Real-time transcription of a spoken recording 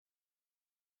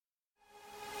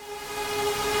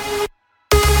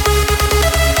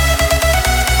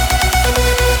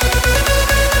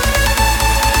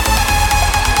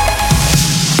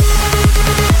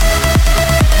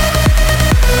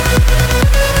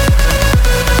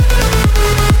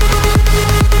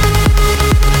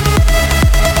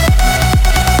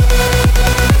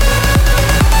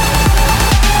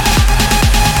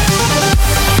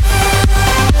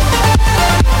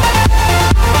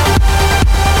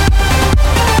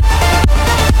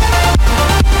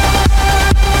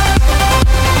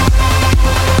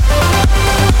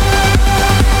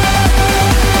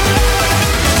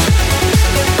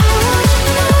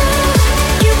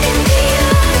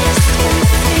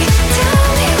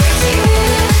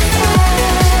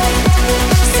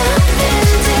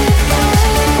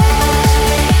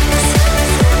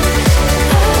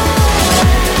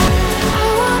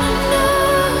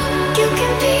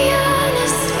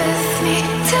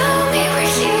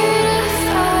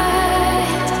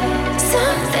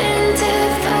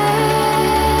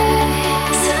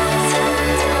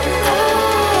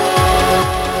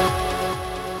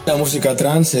La música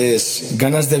trance es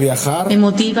ganas de viajar. Me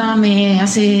motiva, me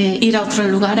hace ir a otros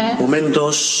lugares.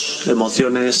 Momentos,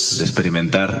 emociones. De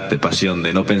experimentar, de pasión,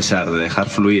 de no pensar, de dejar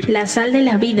fluir. La sal de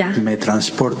la vida. Me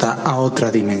transporta a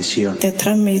otra dimensión. Te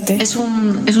transmite. Es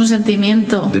un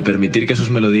sentimiento. De permitir que sus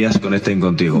melodías conecten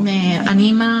contigo. Me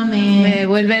anima, me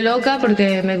vuelve loca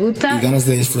porque me gusta. Y ganas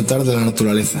de disfrutar de la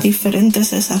naturaleza. Diferentes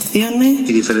sensaciones.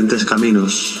 Y diferentes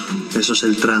caminos. Eso es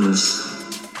el trance.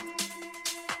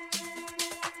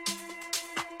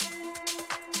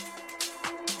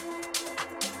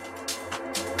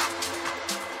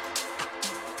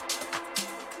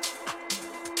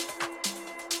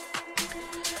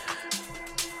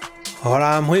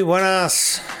 Hola, muy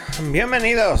buenas.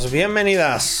 Bienvenidos,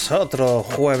 bienvenidas. Otro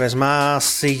jueves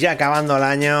más y ya acabando el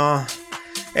año.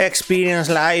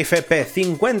 Experience Live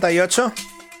EP58.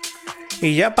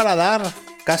 Y ya para dar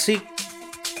casi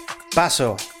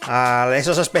paso a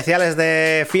esos especiales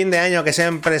de fin de año que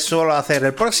siempre suelo hacer.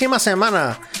 El próxima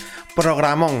semana,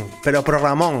 programón, pero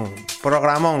programón.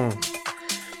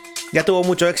 Ya tuvo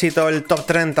mucho éxito el top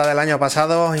 30 del año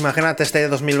pasado. Imagínate este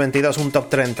 2022 un top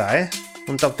 30, ¿eh?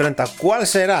 Un top 30. ¿Cuál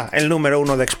será el número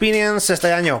 1 de Experience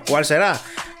este año? ¿Cuál será?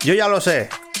 Yo ya lo sé,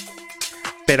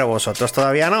 pero vosotros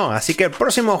todavía no. Así que el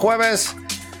próximo jueves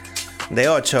de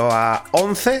 8 a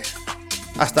 11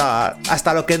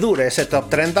 hasta lo que dure ese top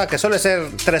 30, que suele ser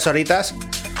 3 horitas,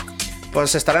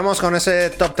 pues estaremos con ese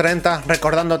top 30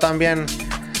 recordando también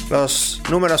los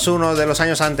números 1 de los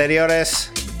años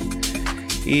anteriores.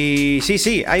 Y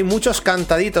sí, hay muchos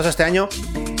cantaditos este año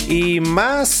y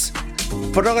más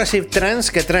Progressive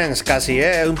Trance que Trance casi,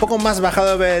 un poco más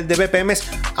bajado de BPMs,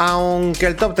 aunque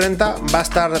el top 30 va a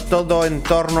estar todo en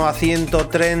torno a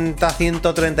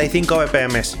 130-135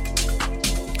 BPMs.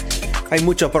 Hay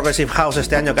mucho Progressive House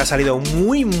este año que ha salido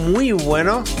muy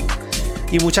bueno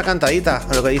y mucha cantadita,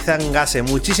 lo que dicen Gase,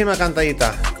 muchísima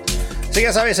cantadita. Así que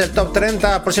ya sabéis, el top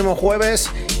 30 próximo jueves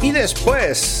y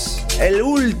después el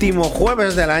último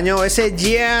jueves del año, ese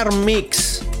Year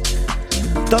Mix.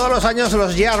 Todos los años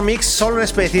los Year Mix son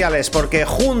especiales porque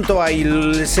junto hay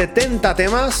 70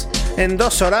 temas en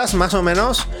 2 horas más o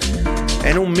menos,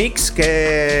 en un mix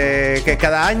que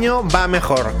cada año va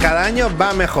mejor, cada año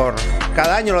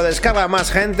lo descarga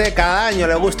más gente, cada año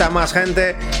le gusta más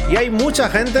gente y hay mucha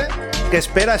gente que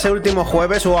espera ese último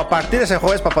jueves o a partir de ese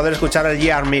jueves para poder escuchar el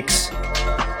Year Mix.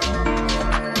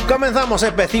 Comenzamos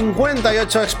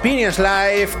EP58 Experience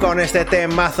Live con este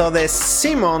temazo de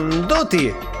Simon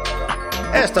Duty.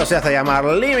 Esto se hace llamar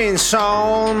Living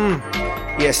Zone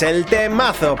y es el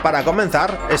temazo para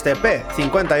comenzar este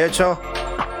EP58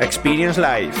 Experience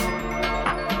Live.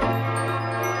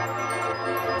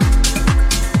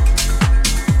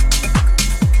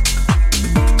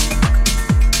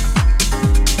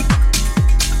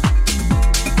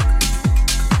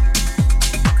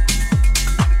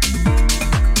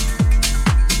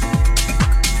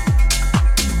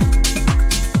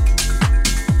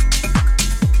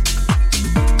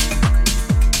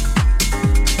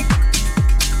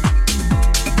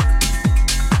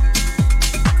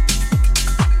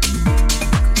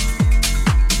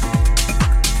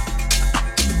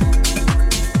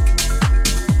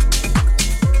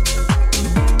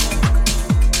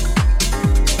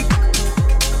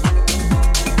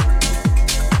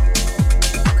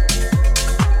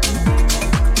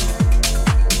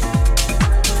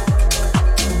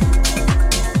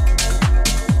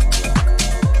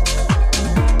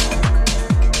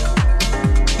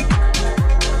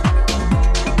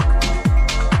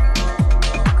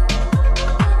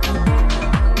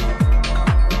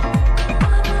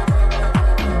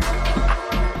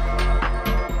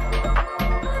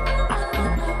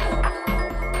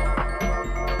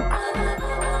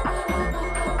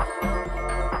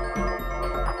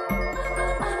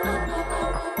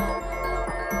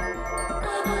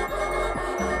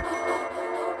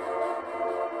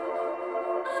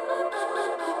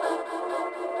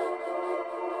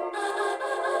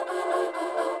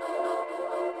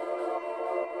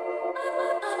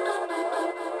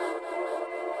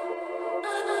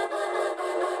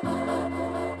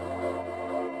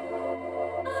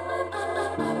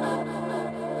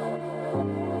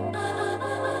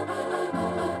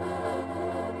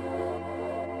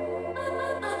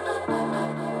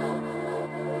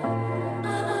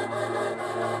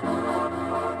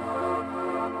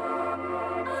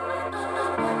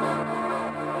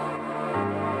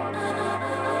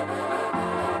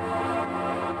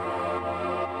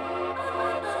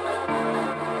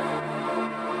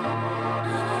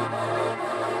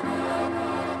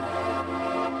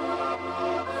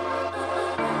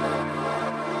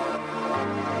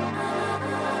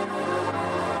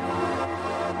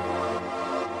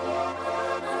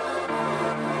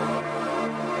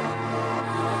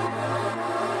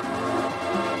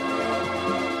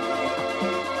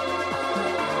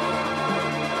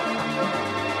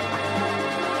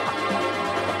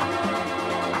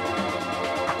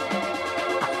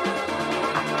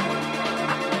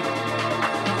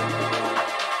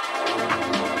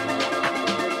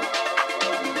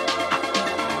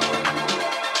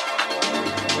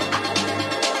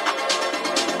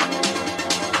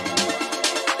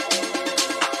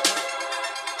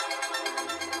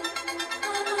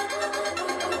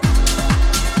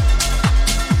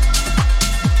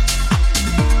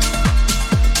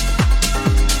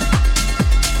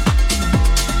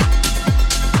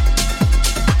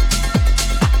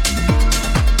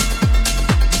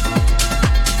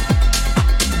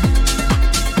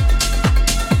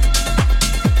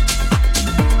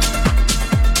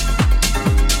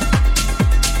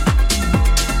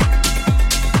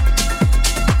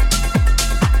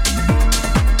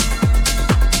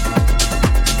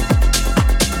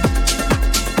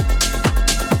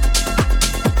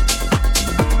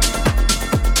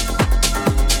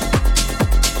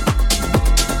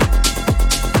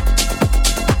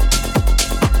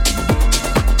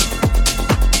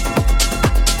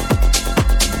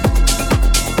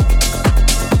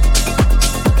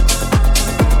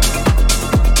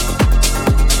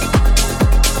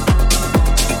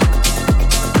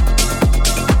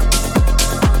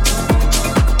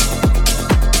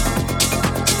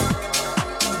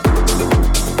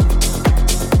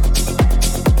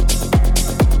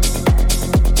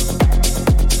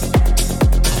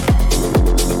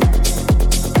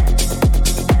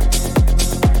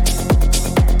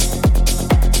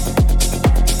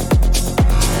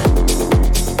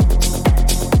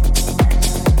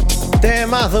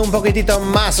 Temazo un poquitito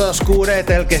más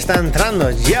oscurete el que está entrando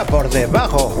ya por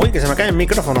debajo. Uy, que se me cae el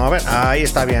micrófono. A ver, ahí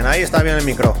está bien el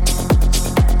micro.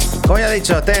 Como ya he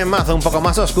dicho, temazo un poco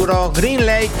más oscuro. Green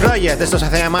Lake Project, esto se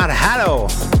hace llamar Halo.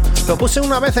 Lo puse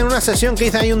una vez en una sesión que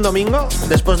hice ahí un domingo,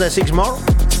 después de Six More.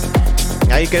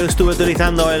 Ahí que estuve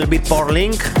utilizando el Beatport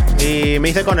Link y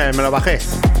me hice con él, me lo bajé.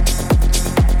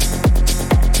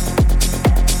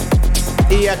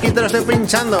 Y aquí te lo estoy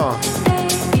pinchando.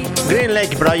 Green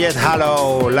Lake Project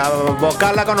Halo. La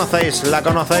vocal la conocéis,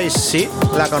 sí,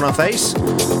 la conocéis.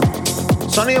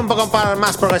 Sonido un poco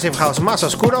más Progressive House, más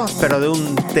oscuro, pero de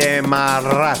un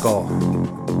temarraco.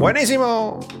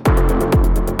 ¡Buenísimo!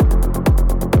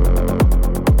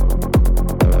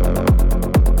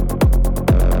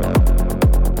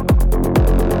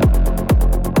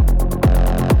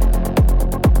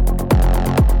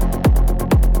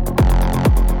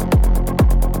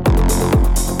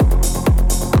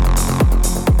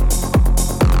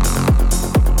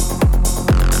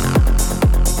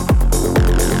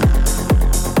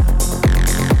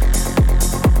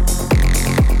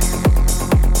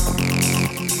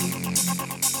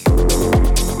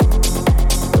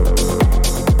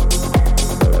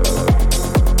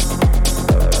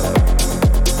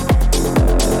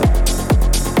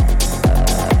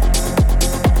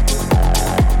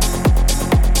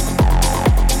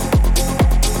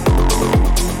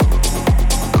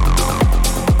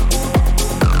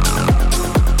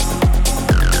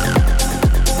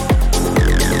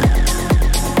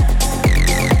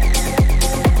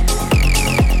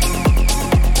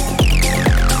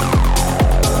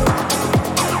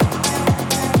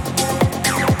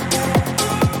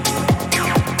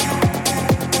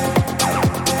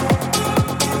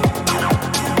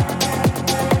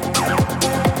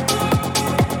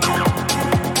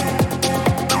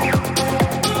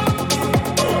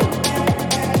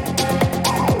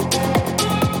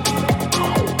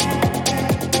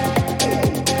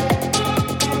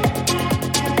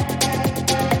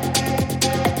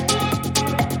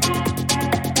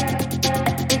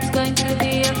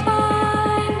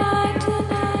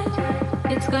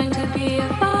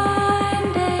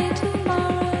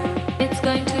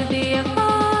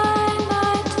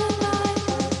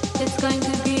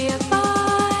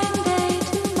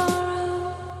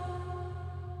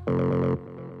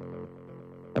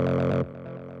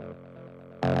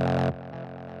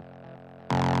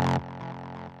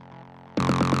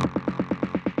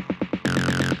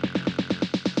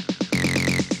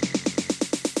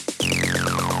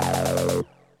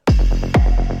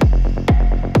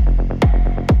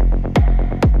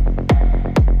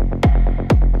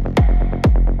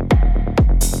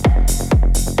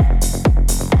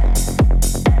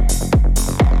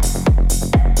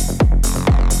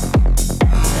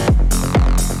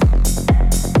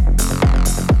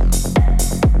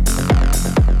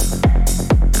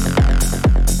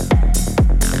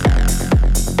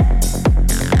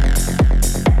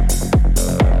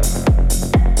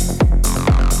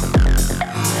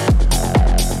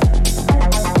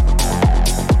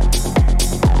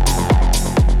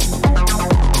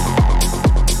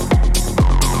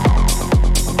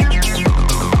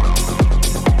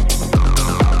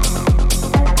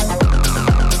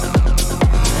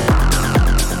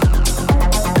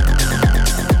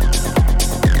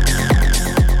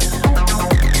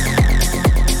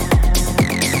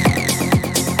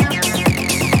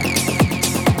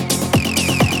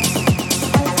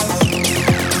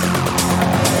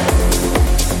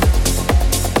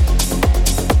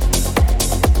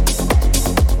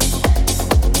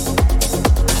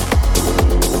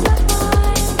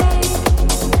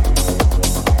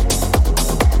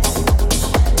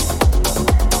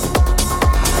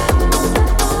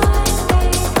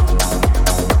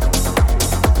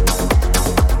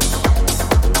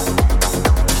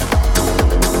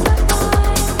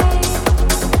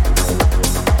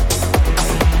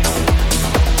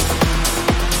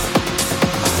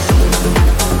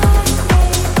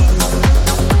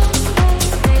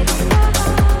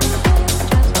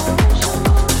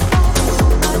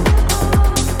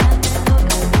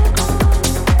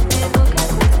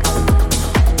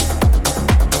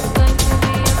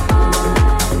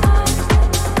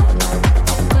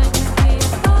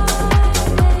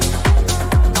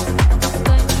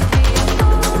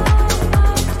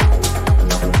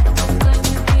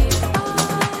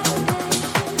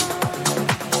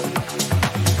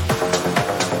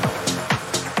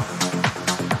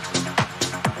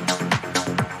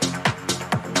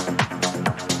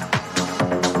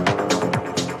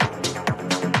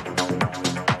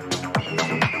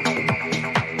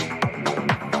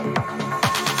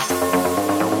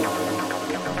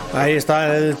 Ahí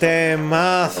está el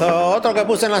temazo. Otro que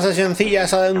puse en la sesioncilla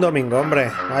esa de un domingo,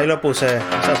 hombre. Ahí lo puse.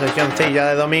 Esa sesioncilla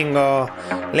de domingo.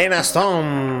 Lena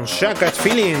Stone, Shocking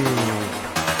Feeling.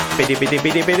 Piti, piti,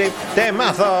 piti, piti.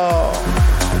 Temazo.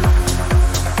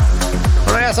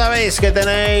 Bueno, ya sabéis que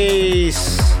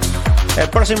tenéis... El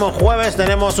próximo jueves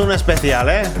tenemos un especial,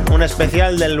 ¿eh? Un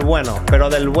especial del bueno. Pero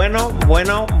del bueno.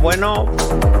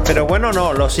 Pero bueno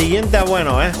no, lo siguiente a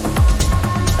bueno, ¿eh?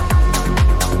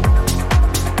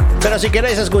 Pero si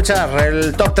queréis escuchar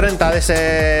el top 30 de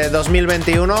ese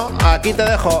 2021, aquí te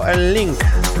dejo el link.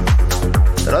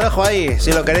 Te lo dejo ahí,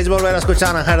 si lo queréis volver a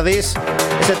escuchar en Herdis,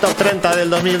 ese top 30 del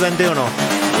 2021.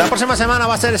 La próxima semana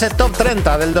va a ser ese top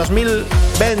 30 del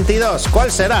 2022.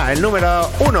 ¿Cuál será el número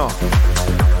 1?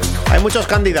 Hay muchos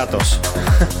candidatos.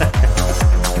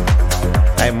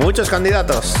 Hay muchos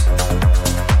candidatos.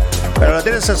 Pero lo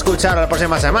tienes que escuchar la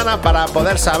próxima semana para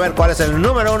poder saber cuál es el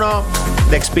número 1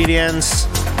 de Experience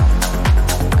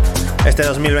este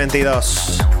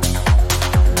 2022.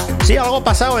 Sí, algo ha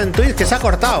pasado en Twitch que se ha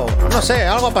cortado. No sé,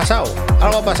 algo ha pasado.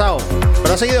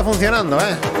 Pero ha seguido funcionando,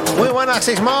 ¿eh? Muy buenas,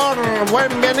 Sismor.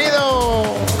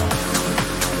 Bienvenido.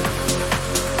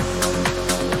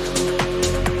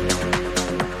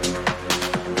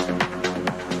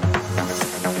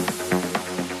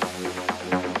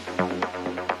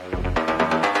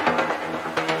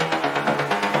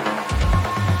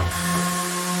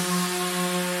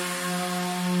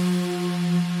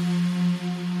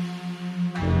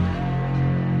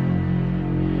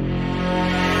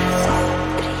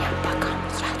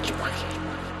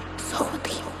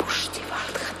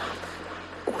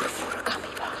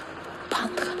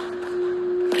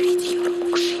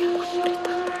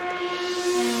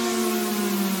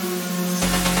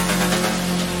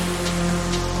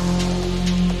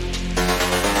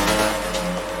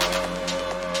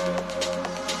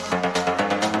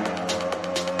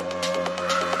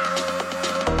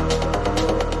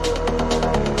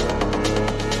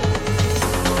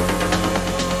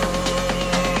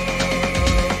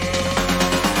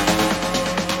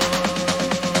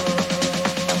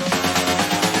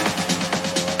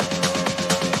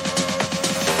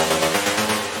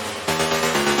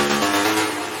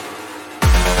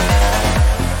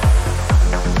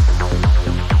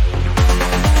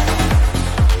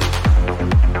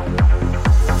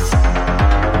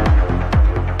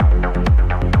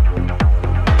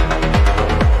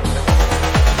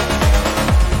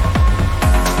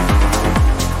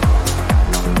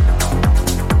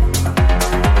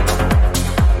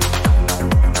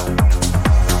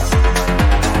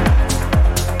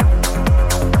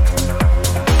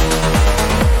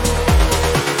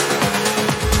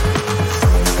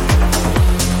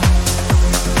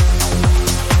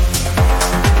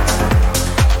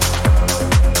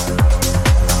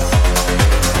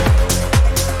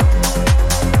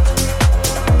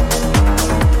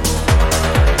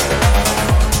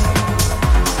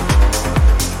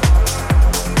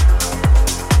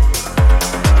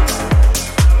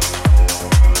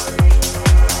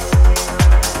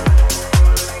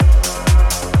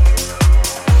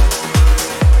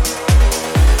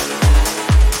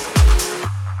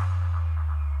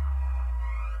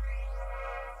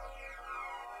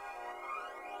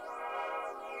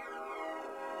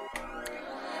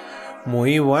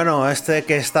 Muy bueno este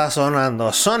que está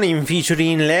sonando. Sonic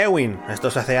featuring Lewin. Esto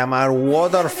se hace llamar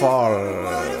Waterfall.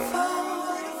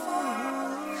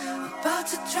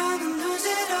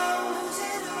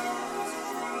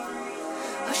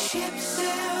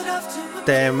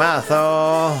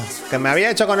 Temazo. Que me había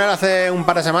hecho con él hace un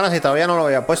par de semanas y todavía no lo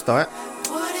había puesto, ¿eh?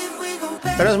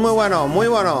 Pero es muy bueno, muy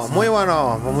bueno, muy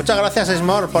bueno. Muchas gracias,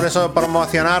 Ismor, por eso, por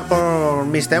promocionar por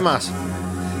mis temas.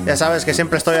 Ya sabes que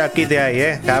siempre estoy aquí de ahí,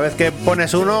 ¿eh? Cada vez que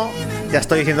pones uno, ya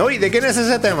estoy diciendo, uy, ¿de quién es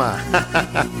ese tema?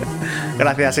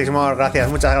 Gracias, Ismor, gracias,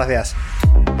 muchas gracias.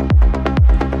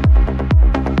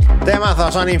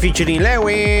 Temazo, Sonic featuring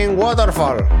Lewin,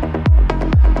 Waterfall.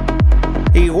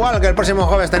 Igual que el próximo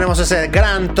jueves tenemos ese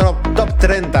gran top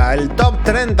 30. El top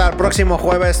 30 el próximo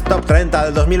jueves, top 30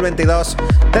 del 2022.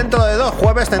 Dentro de 2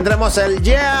 jueves tendremos el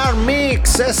Year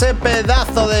Mix, ese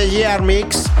pedazo de Year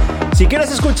Mix. Si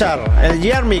quieres escuchar el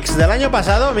Year Mix del año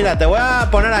pasado, mira, te voy a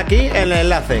poner aquí el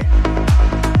enlace.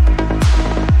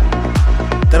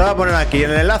 Te lo voy a poner aquí,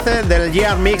 el enlace del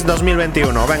Year Mix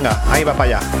 2021. Venga, ahí va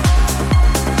para allá.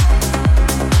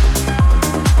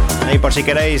 Ahí por si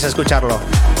queréis escucharlo.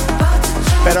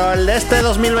 Pero el de este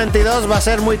 2022 va a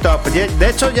ser muy top. De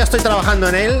hecho, ya estoy trabajando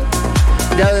en él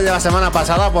ya desde la semana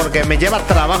pasada porque me lleva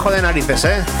trabajo de narices,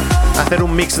 hacer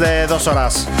un mix de 2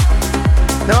 horas.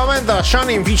 De momento,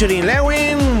 Sonic featuring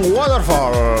Lewin,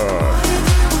 Waterfall.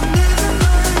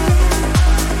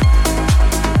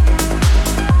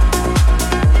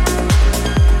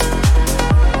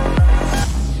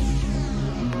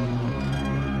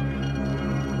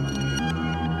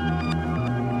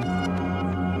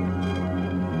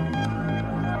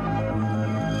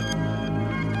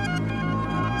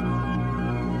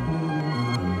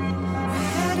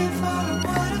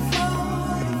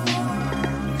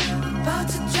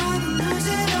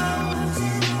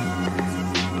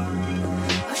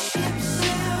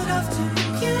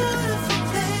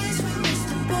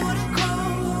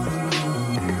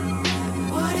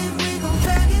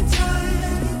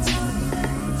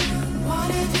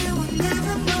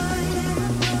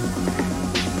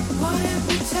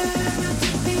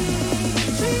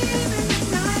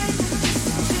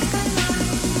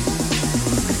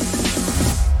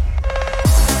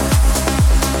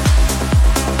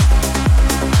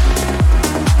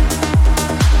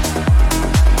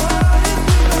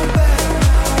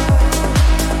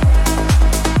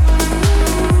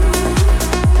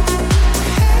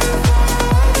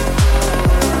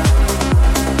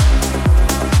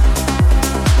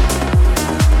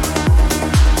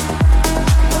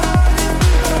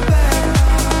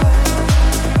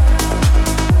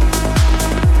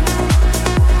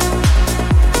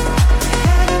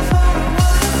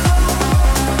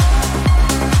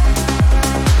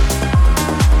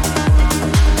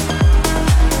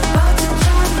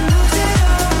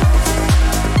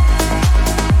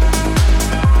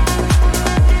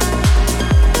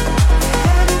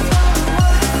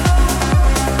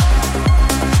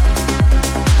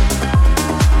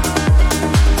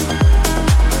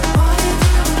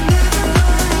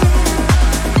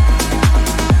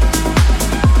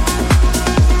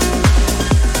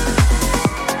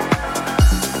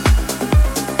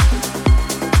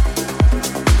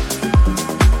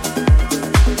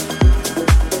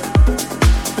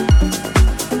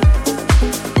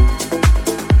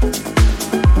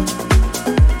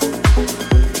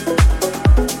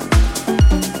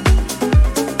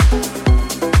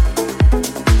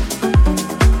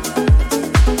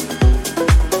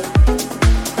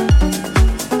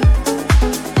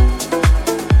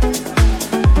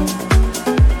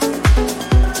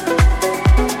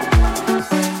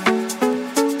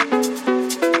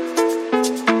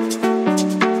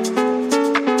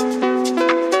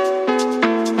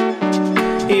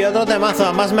 Y otro temazo,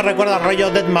 además me recuerda al rollo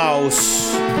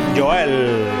Deadmau5,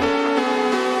 Joel.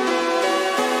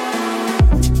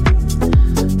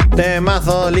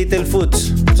 Temazo Little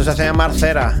Foods, esto se hace llamar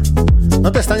Cera.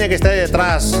 No te extrañe que esté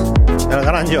detrás el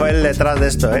gran Joel detrás de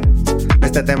esto, de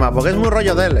este tema, porque es muy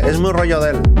rollo de él, es muy rollo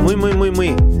de él,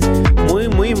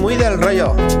 muy del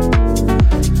rollo.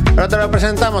 Pero te lo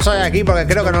presentamos hoy aquí porque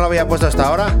creo que no lo había puesto hasta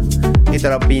ahora y te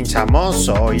lo pinchamos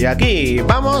hoy aquí.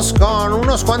 Vamos con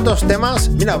unos cuantos temas.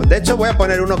 Mira, de hecho voy a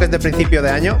poner uno que es de principio de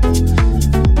año,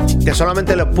 que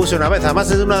solamente lo puse una vez,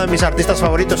 además es de uno de mis artistas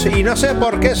favoritos y no sé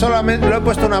por qué solamente lo he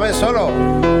puesto una vez solo,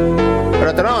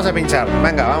 pero te lo vamos a pinchar.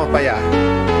 Venga, vamos para allá.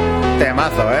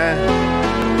 Temazo,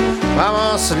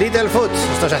 Vamos, Little Foods.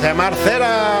 Esto se hace llamar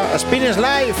Cera, Spinning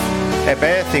Life,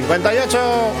 EP58.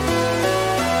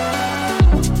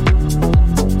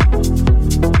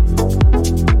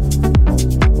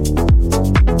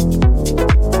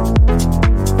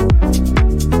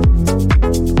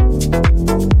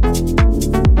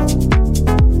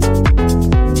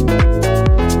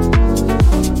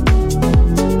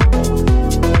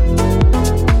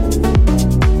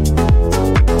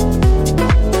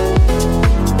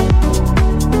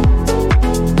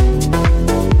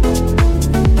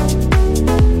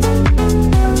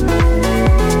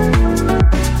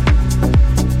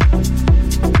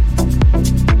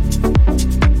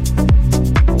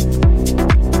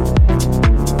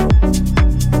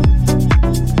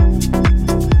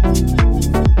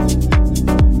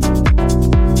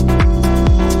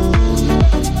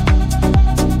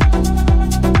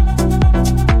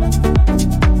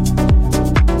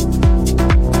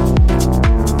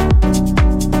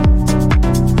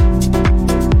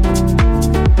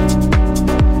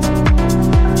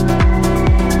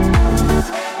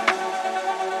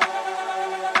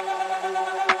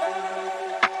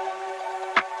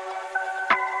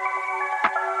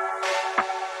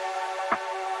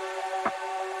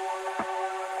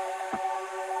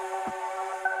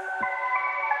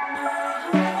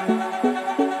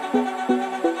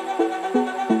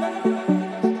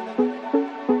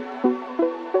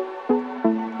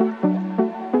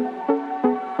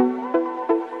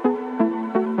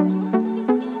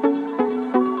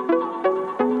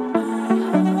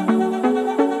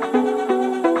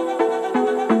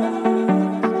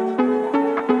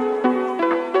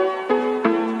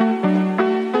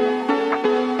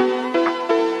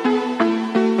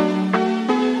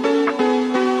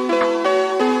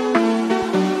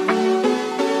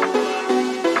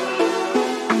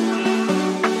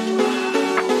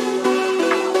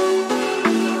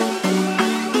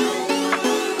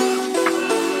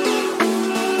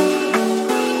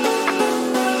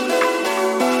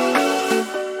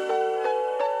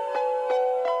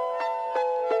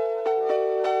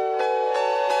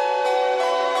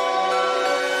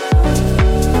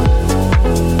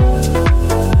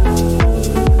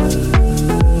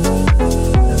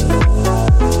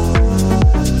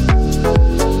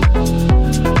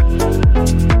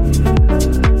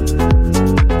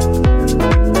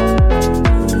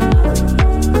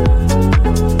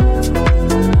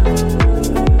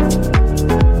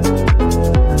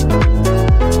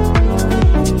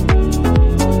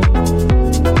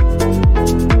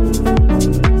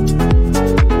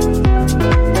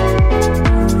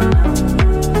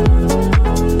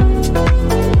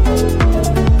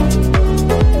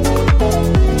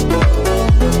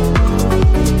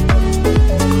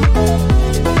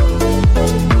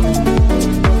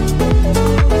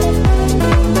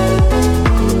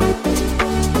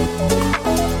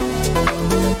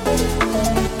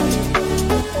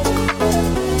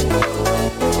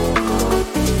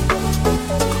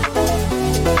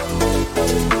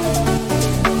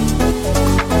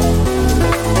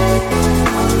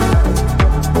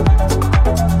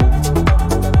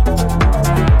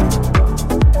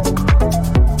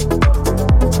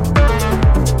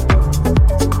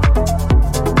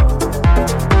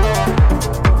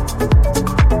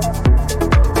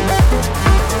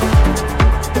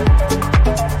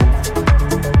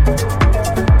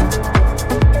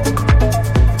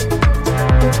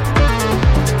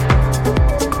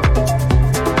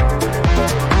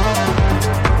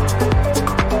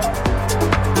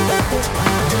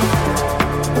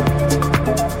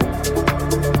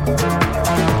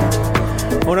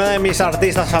 Una de mis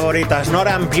artistas favoritas,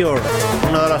 Nora & Pure,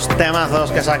 uno de los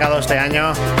temazos que he sacado este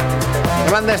año.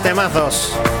 Grandes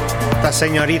temazos. Esta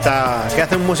señorita que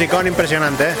hace un musicón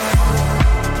impresionante.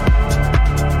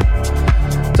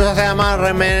 Esto se llama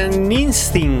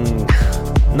Reminiscing.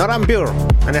 Nora & Pure,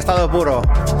 en estado puro.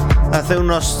 Hace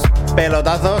unos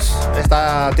pelotazos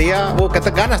esta tía.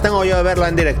 Qué ganas tengo yo de verla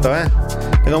en directo,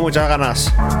 Tengo muchas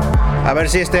ganas. A ver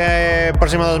si este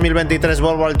próximo 2023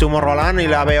 vuelvo al Tomorrowland y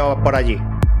la veo por allí.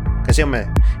 Que sí, hombre.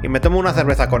 Y me tomo una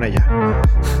cerveza con ella.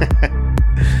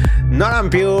 Not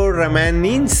and Pure, Remain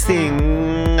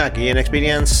Instinct, aquí en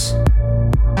Experience.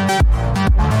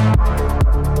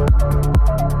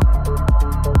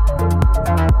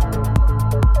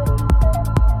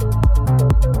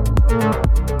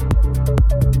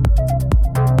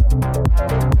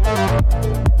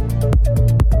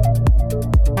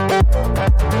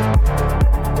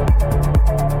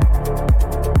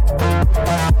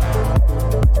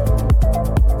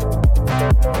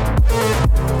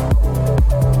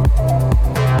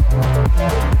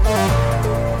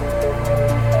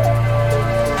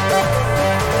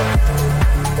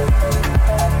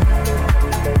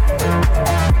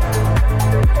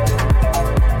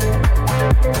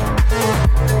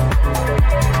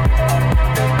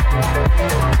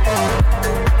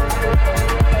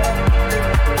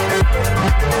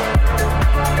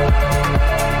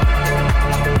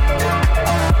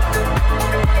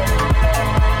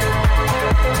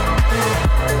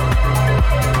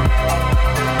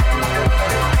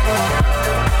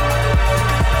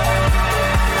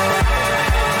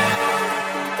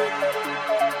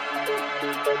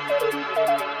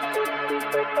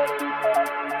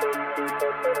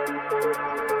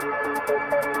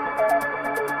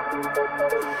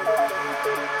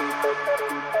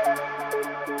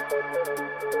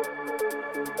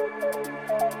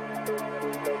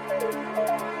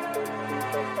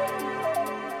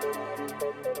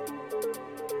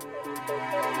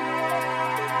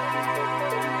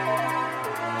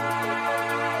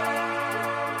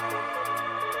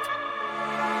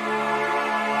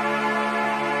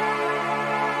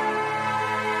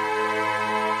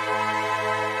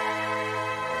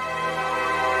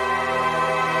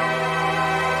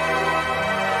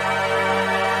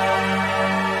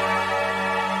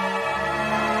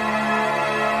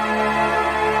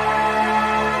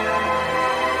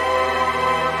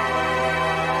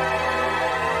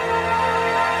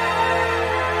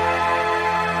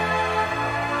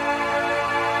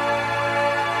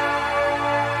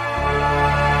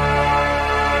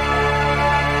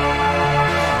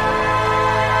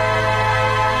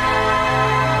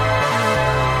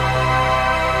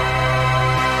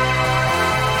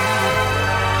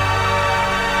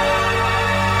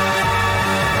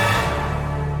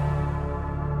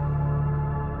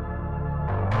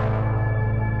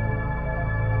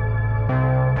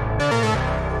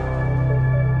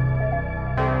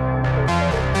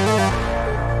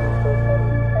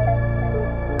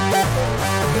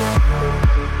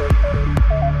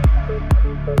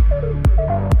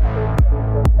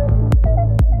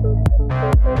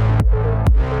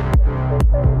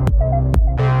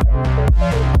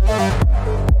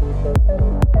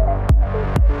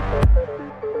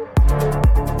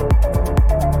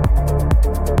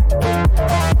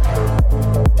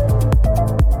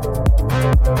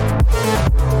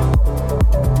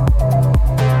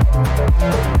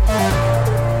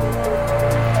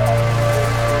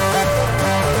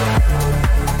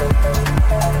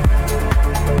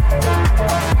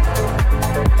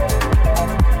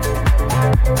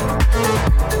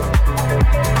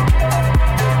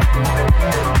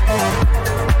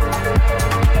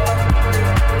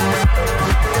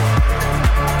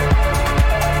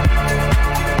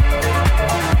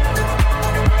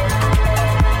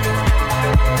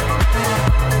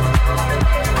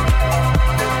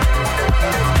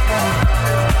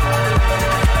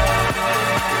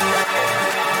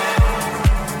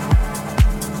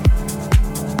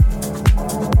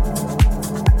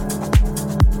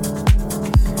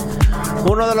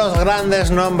 Uno de los grandes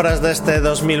nombres de este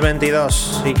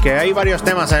 2022 y que hay varios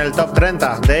temas en el top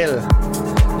 30 de él,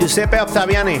 Giuseppe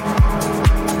Ottaviani,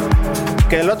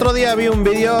 que el otro día vi un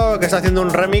vídeo que está haciendo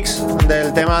un remix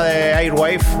del tema de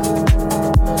Airwave,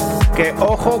 que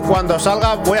ojo, cuando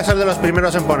salga voy a ser de los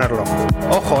primeros en ponerlo.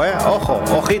 Ojo, ojo,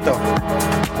 ojito,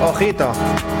 ojito.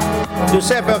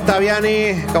 Giuseppe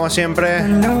Ottaviani, como siempre,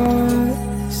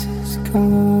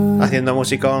 haciendo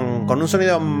música con un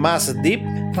sonido más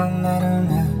deep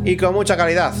y con mucha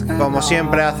calidad, como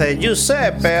siempre hace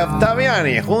Giuseppe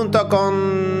Ottaviani junto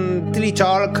con Tilly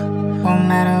Chalk,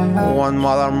 One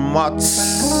Modern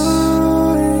Mods,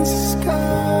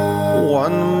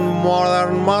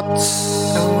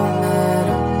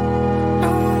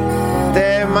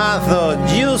 temazo,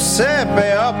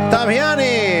 Giuseppe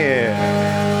Ottaviani.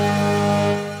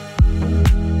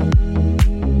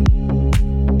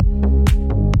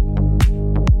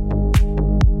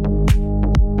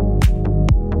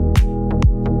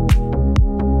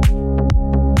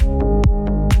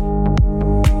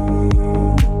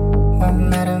 One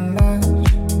matter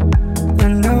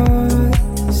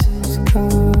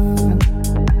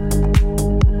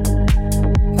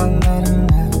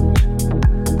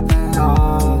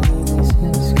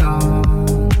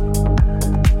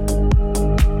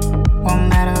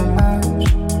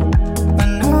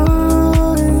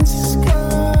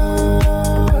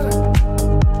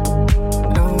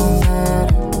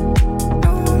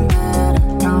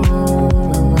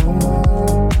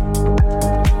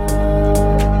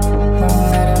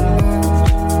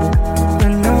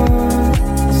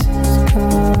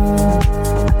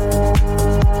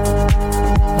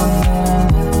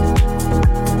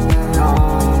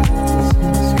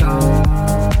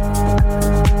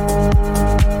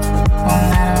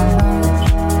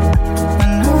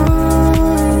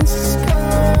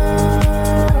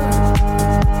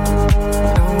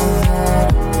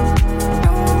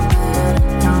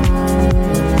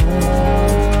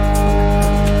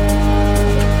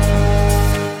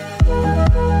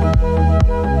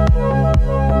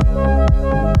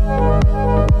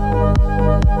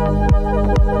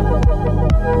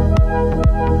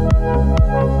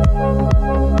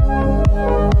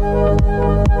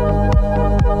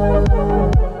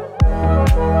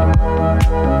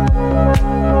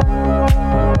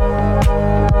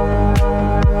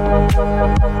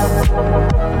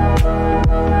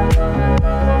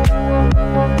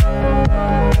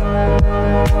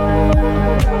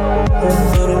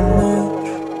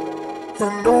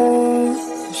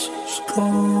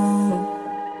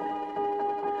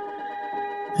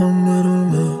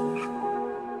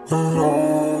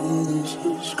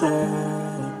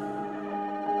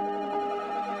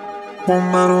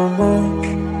Won't matter much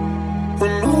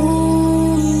when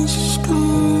all is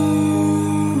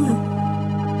gone.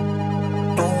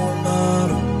 No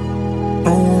matter,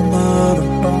 no matter,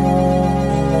 no.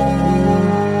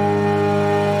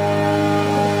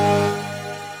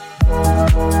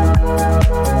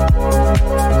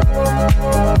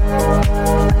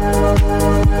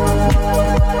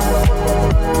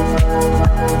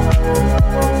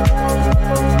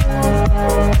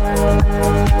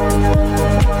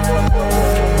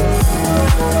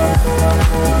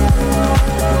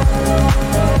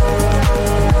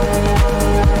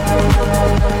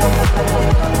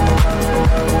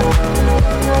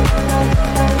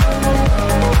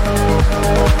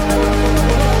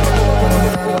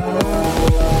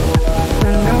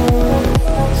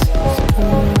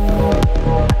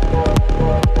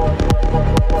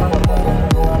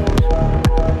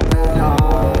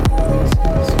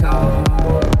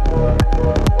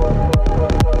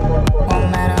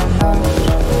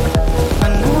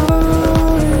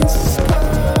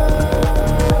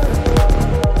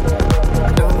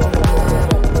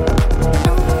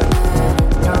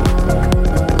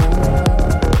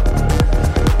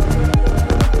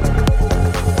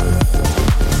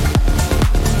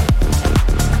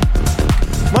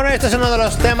 Este es uno de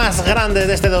los temas grandes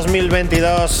de este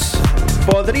 2022.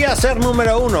 Podría ser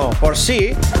número 1 por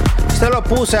sí. Este lo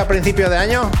puse a principio de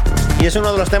año y es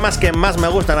uno de los temas que más me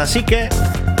gustan. Así que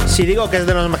si digo que es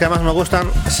de los que más me gustan,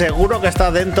 seguro que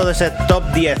está dentro de ese top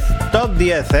 10. Top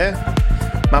 10,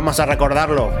 Vamos a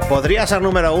recordarlo. Podría ser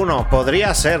número 1.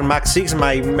 Podría ser Max 6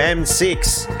 My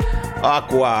M6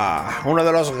 Aqua. Uno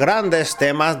de los grandes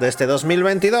temas de este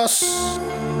 2022.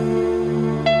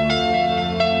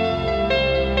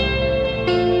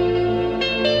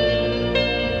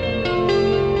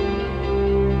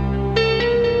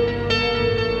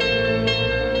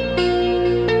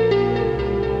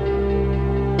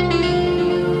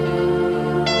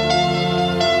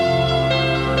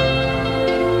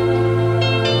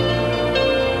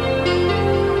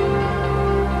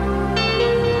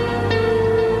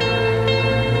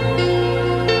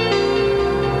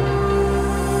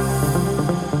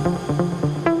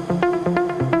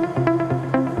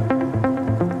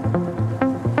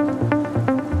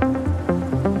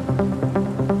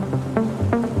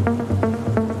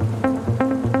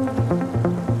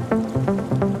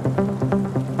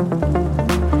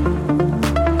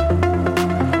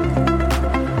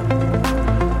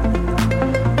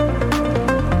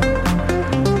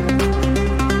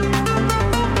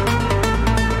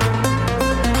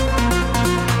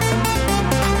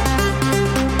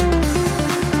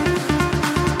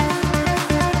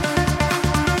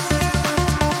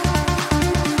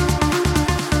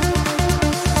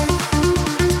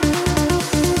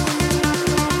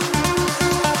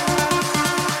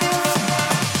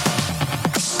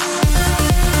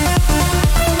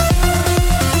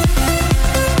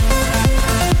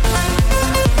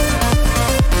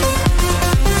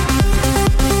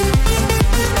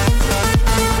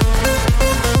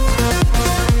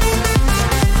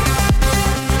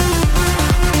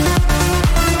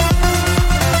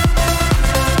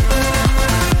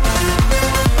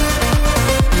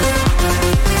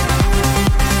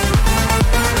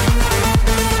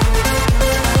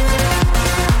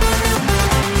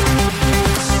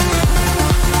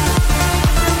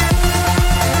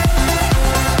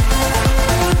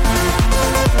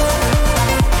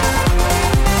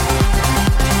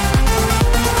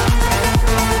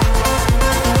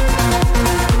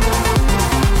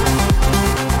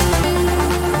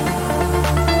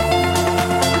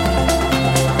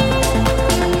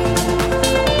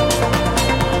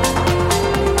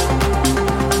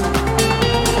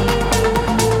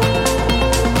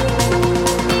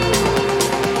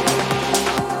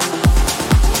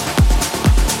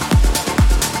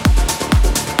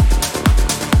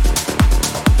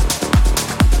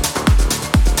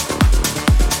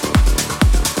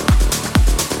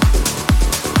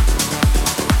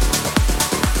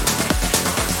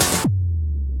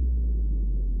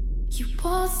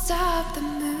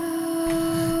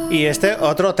 Y este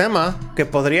otro tema que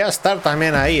podría estar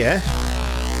también ahí,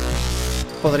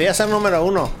 podría ser número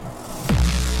 1.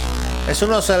 Es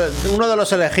uno de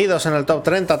los elegidos en el top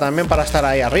 30 también para estar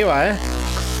ahí arriba,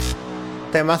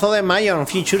 Temazo de Mayon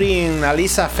featuring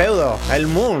Alisa Feudo, el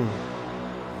Moon.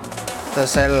 Este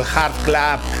es el Hard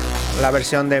Clap, la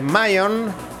versión de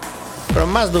Mayon, pero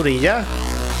más durilla.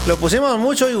 Lo pusimos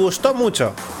mucho y gustó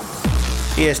mucho.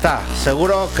 Y está,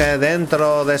 seguro que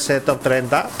dentro de ese top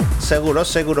 30,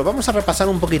 seguro. Vamos a repasar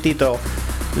un poquitito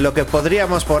lo que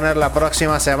podríamos poner la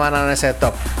próxima semana en ese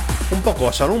top. Un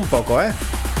poco, solo un poco,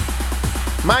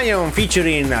 Mayon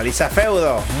featuring Alisa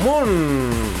Feudo.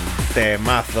 Moon.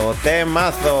 Temazo,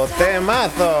 temazo,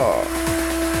 temazo.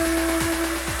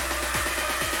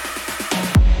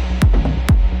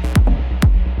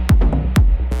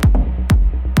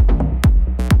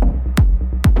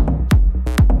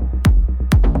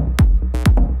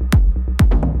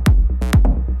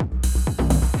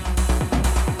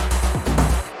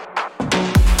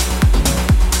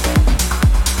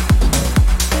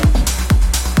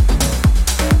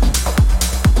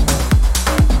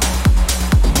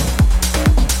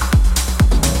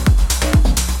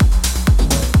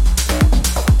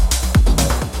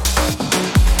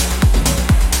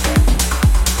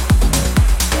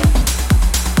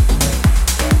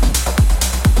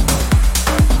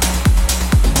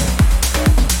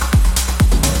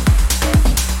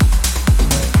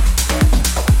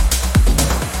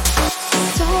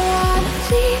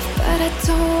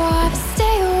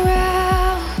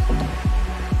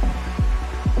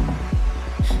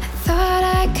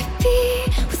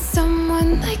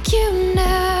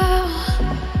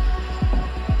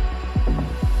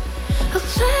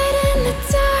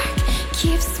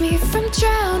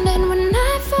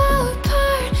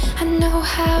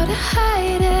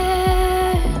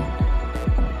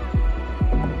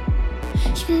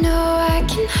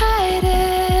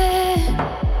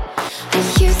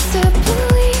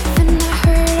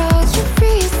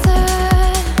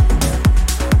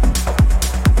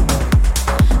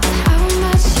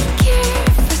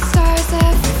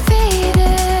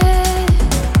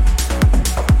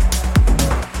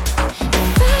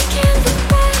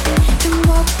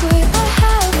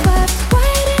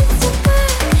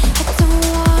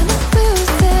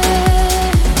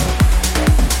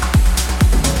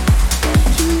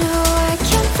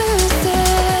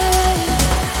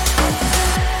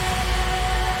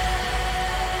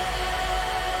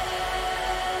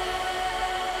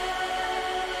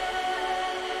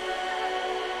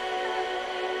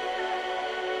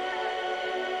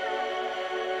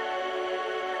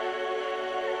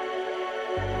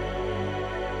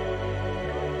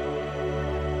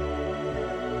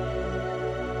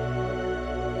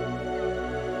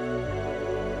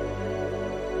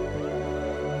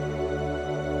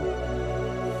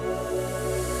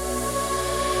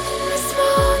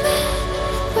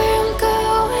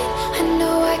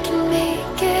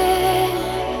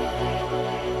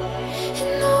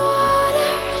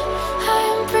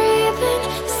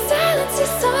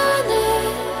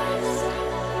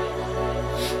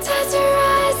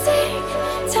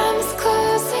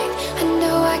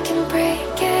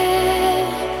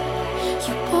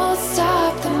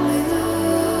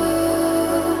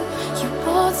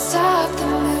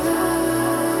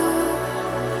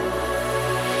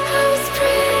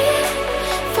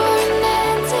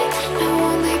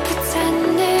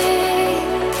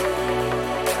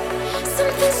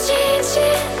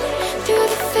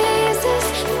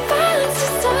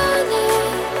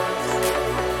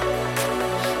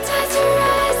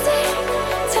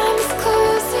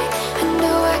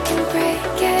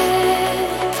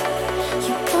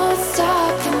 Stop.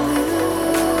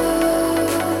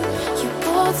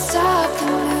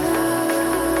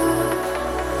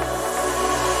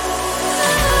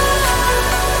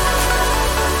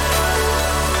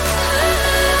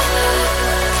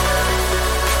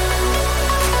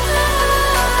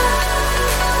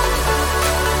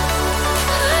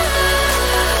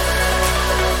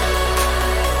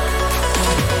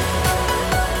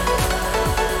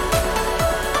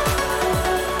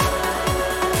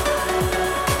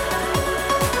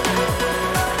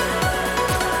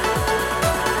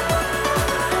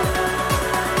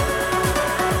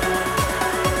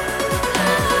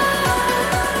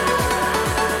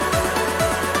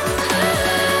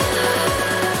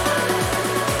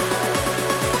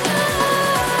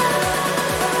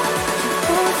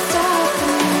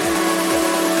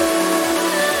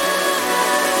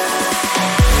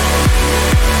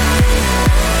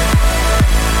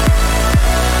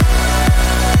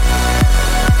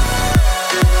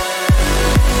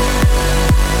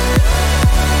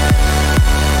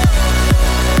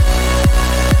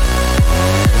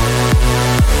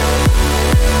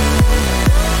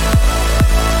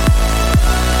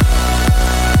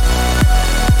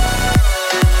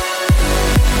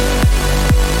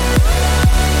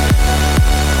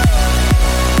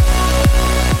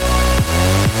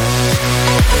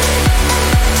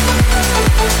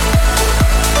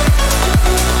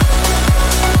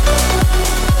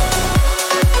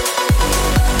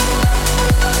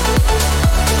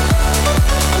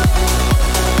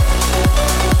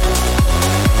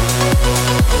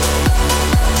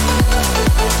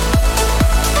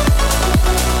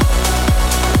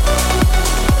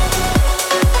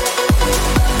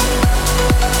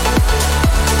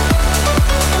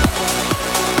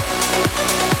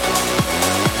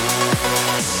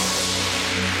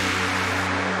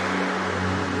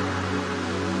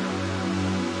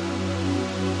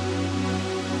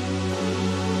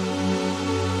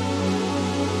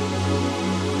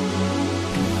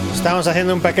 Estamos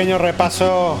haciendo un pequeño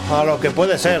repaso a lo que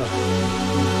puede ser.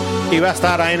 Y va a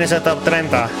estar ahí en ese top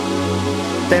 30.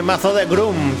 Temazo de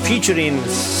Groom featuring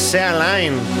Sea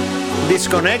Line,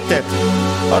 Disconnected.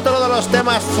 Otro de los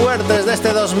temas fuertes de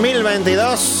este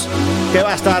 2022 que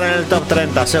va a estar en el top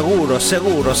 30. Seguro,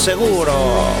 seguro, seguro.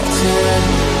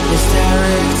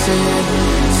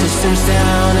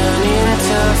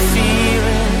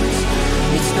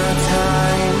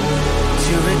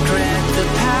 To regret, the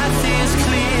path is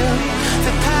clear.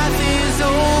 The path is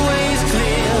always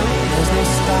clear. There's no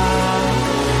spark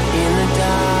in the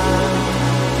dark.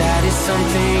 That is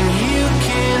something you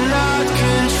cannot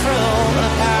control. A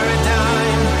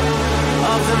paradigm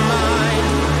of the mind.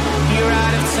 You're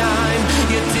out of time.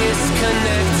 You're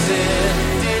disconnected.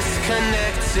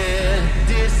 Disconnected.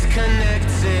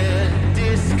 Disconnected.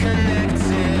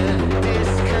 Disconnected.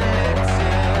 Disconnected.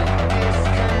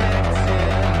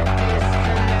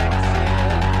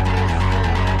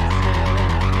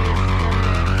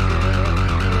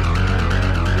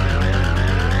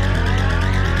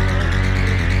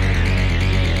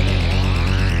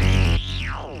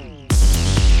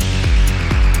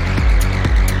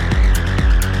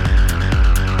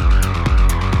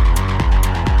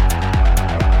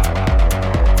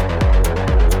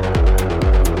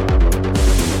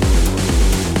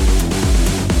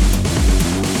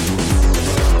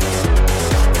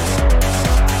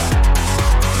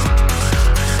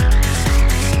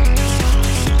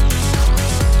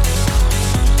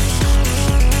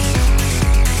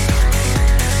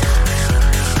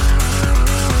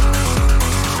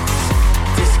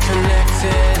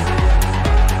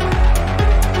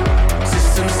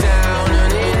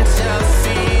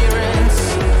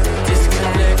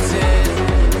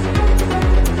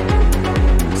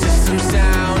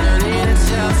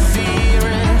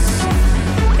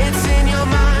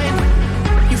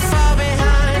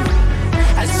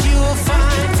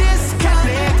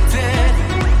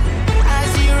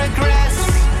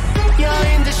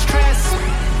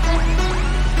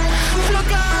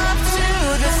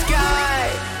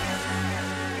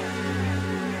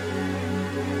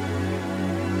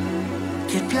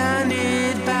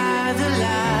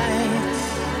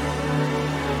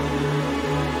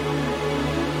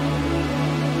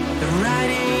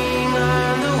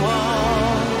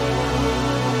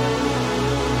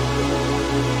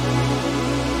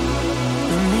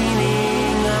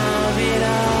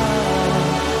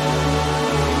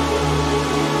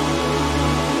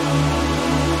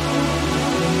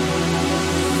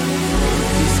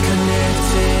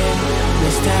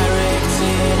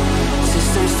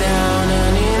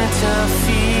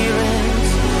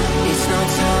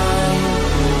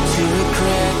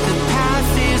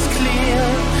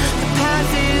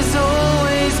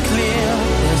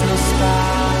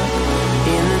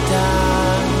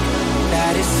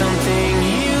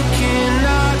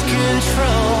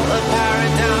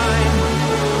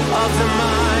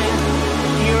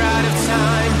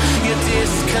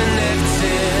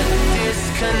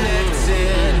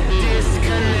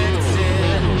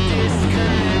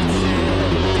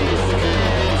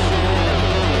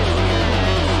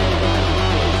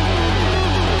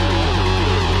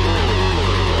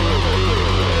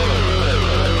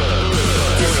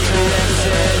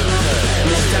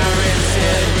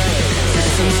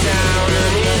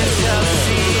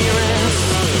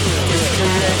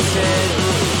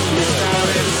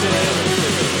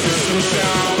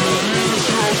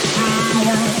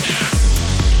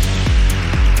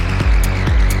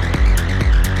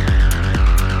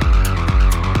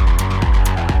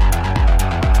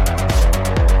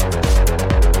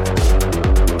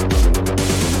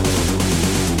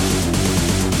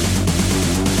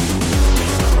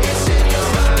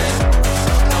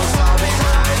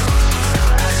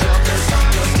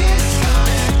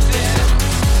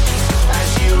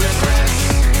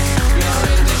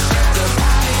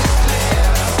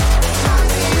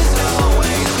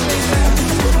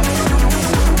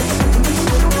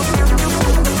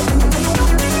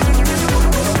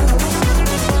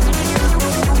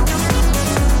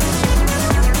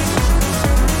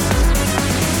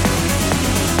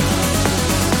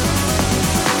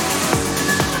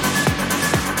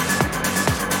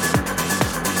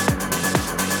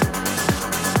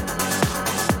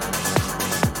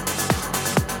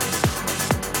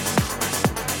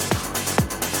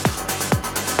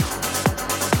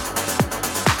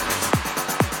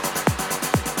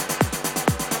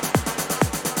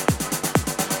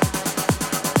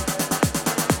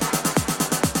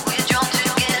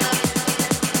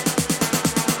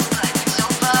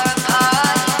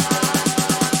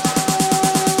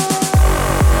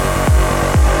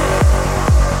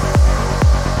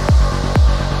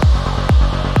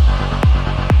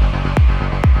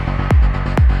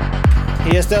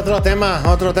 este otro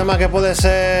tema que puede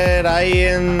ser ahí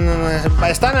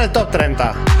está en el top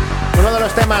 30. Uno de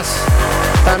los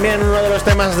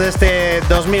temas de este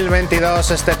 2022,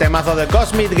 este temazo de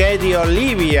Cosmic Gate y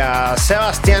Olivia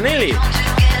Sebastianelli.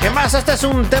 Que más, este es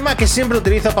un tema que siempre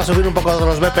utilizo para subir un poco de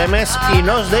los BPMs y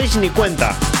no os deis ni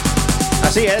cuenta.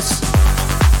 Así es.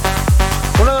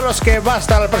 Uno de los que va a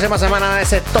estar la próxima semana en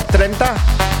ese top 30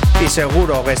 y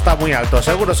seguro que está muy alto,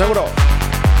 seguro.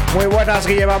 Muy buenas,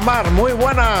 Guille Mar, muy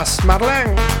buenas,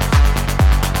 Marlene.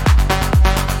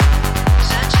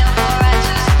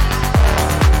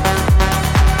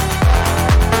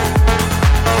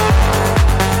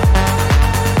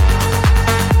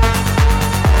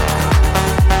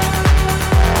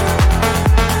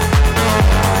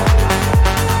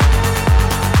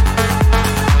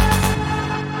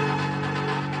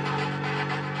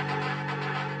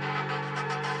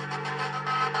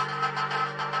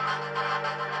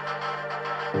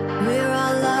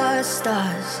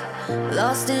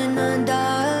 Lost in the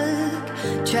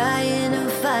dark, trying to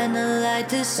find a light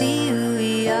to see who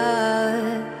we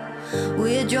are.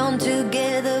 We're drawn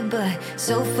together but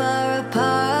so far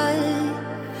apart,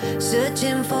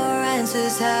 searching for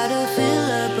answers how to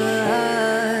fill up our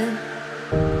heart.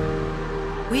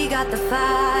 We got the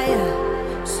fire,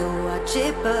 so watch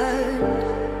it burn,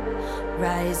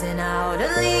 rising out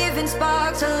and leaving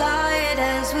sparks alight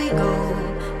as we go.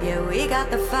 Yeah, we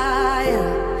got the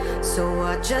fire, so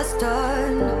watch us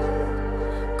turn.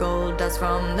 Gold dust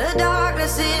from the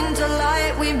darkness into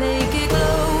light, we make it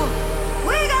glow.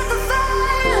 We got the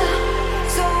fire,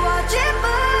 so watch it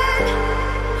burn,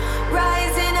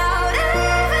 rising out and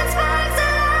leaving sparks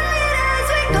alight as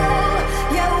we go.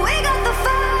 Yeah, we got the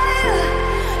fire,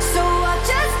 so watch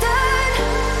us turn.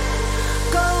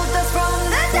 Gold dust from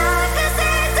the darkness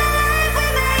into light, we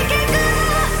make it glow.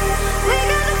 We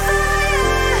got the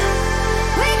fire,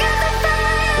 we got the fire.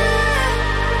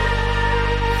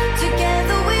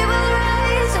 Together we will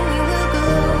rise and we will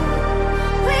glow.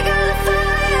 We got the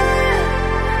fire,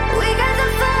 we got the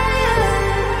fire.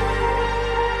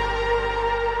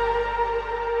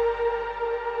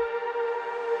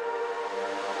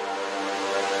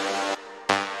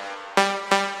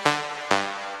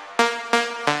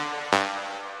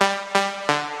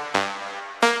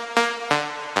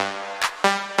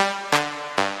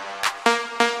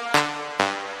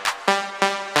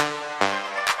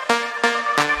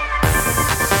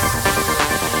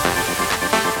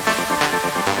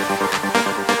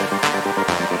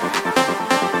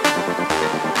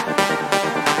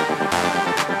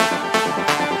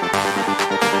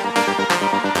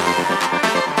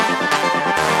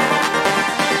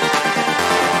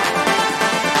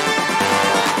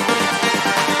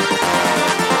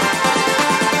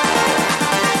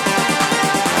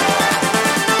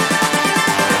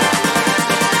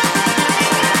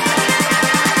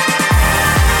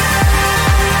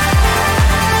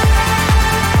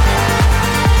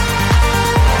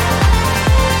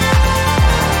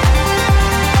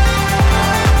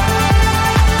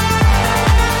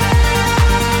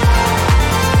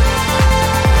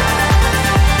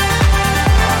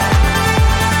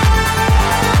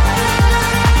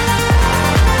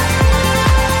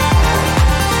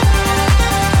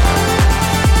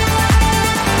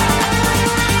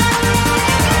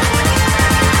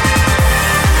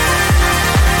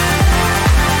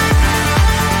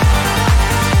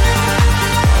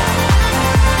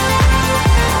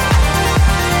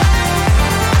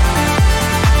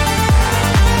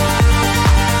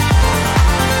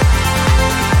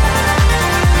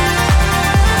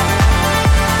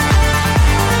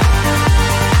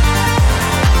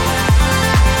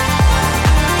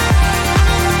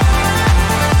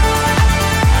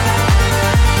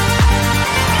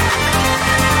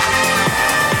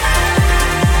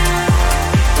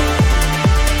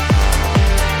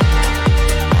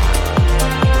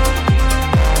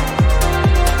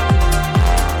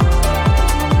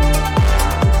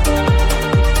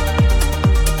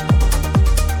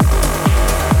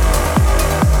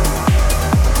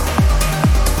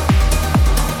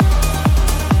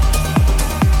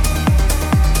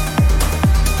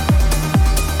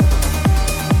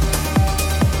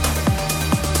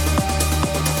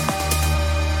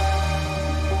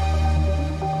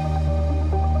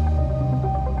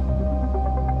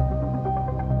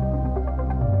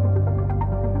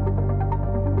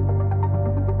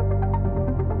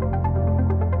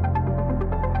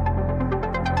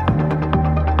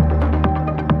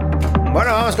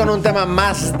 Con un tema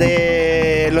más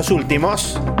de los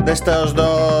últimos, de estos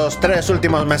 3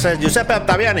 últimos meses. Giuseppe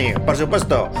Ottaviani, por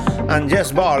supuesto, and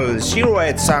Jess Ball,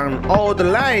 Silhouettes and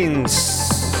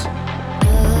Outlines.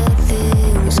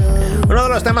 Uno de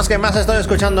los temas que más estoy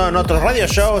escuchando en otros radio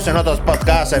shows, en otros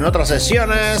podcasts, en otras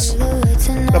sesiones.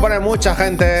 Lo pone mucha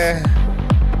gente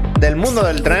del mundo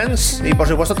del trance y por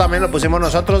supuesto también lo pusimos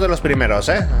nosotros de los primeros,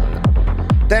 ¿eh?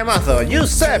 Temazo,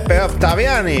 Giuseppe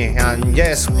Ottaviani and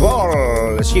Jess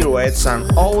Ball, Silhouettes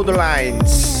and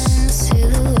Outlines.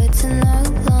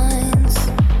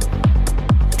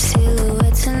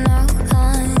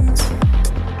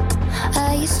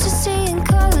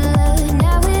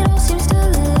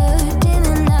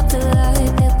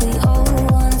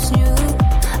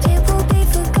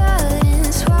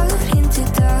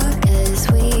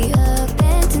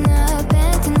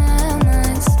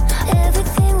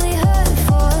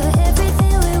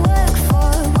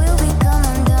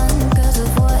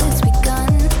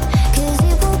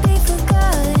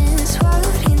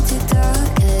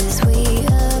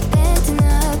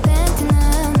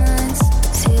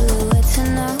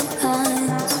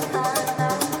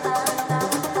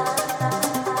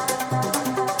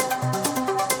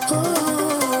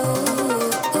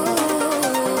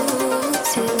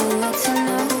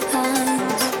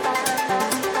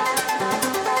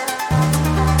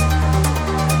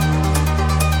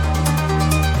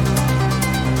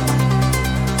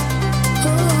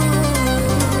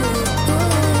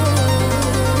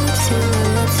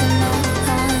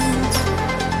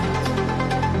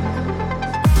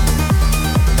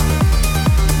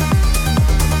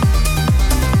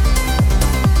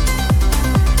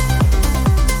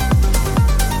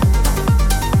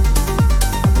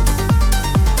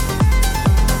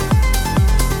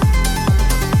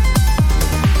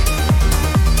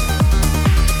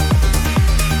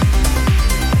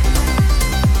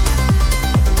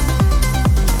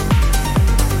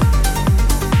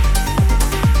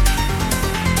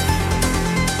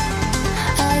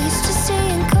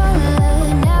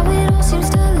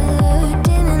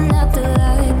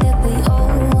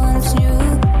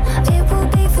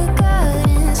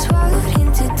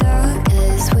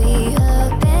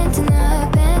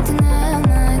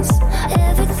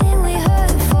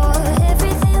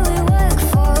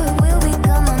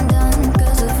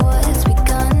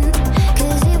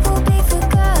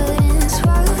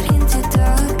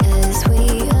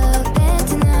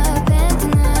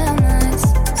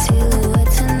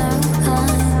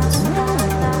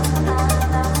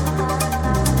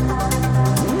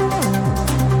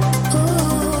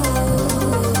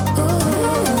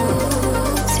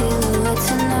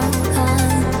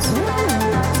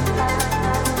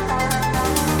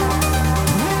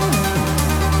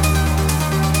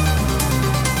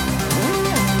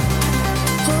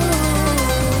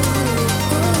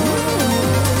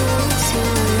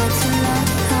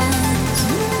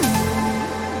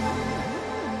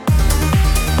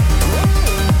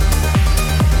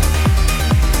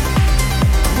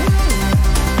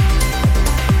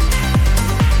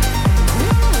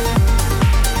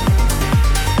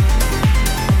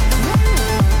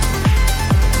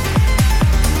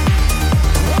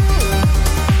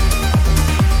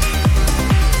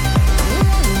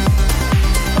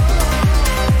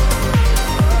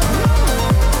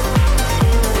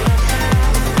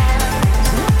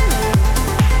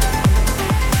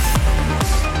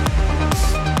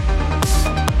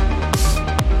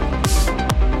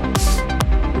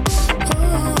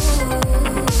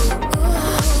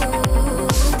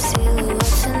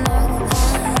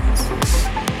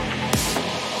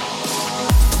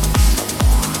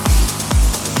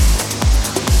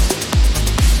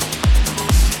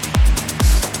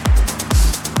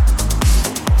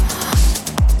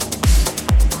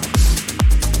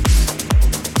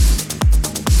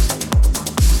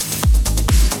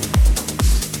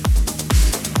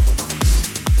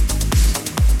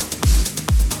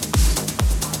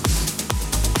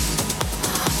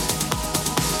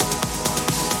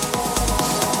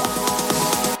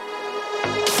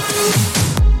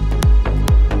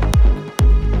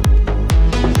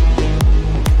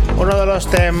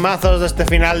 Temazos de este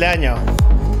final de año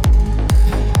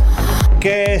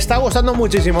que está gustando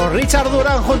muchísimo. Richard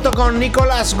Durán junto con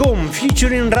Nicholas Goom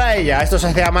featuring Raya. Esto se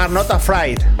hace llamar Not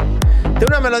Afraid. Tiene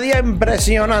una melodía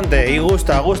impresionante y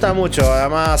gusta mucho.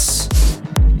 Además,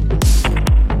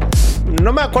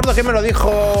 no me acuerdo quién me lo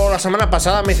dijo la semana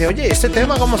pasada. Me dice, oye, ¿este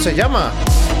tema cómo se llama?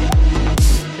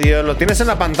 Y yo, lo tienes en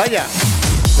la pantalla.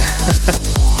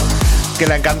 Que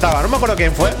le encantaba, no me acuerdo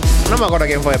quién fue,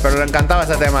 pero le encantaba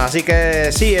este tema. Así que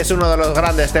sí, es uno de los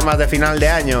grandes temas de final de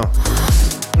año.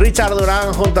 Richard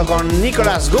Durán junto con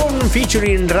Nicholas Gunn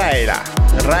featuring Raya.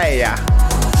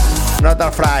 Not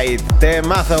Afraid,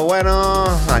 temazo bueno,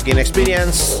 aquí en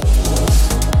Experience.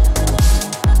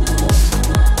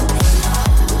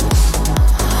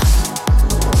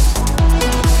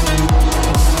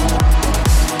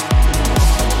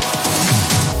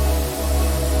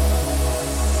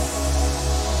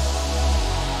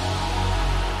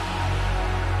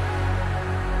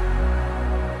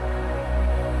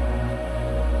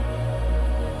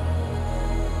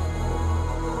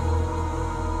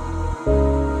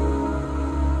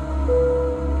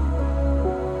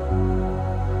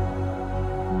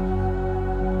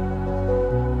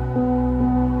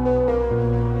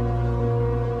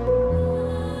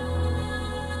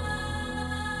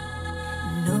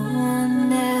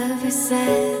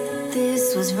 said that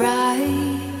this was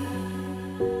right.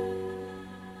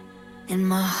 And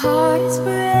my heart is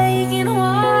breaking,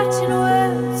 watching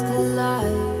worlds collide.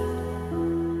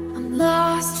 I'm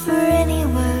lost for any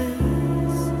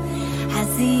words as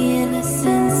the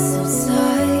innocence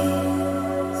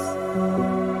subsides.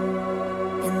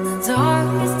 And the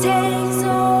darkness takes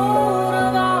hold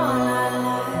of all our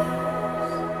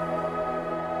lives.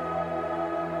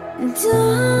 And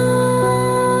I'm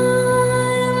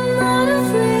not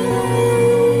afraid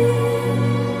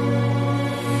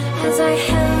as I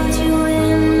held you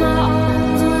in my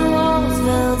arms when walls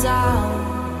fell down.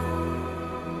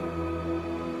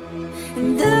 And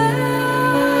that's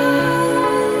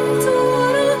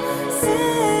what I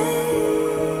say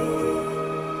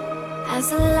as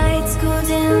the lights go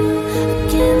dim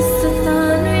against the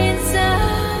thundering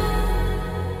sound.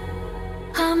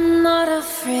 I'm not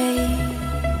afraid.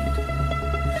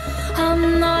 I'm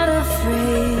not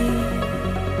afraid.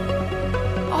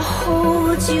 I'll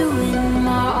hold you in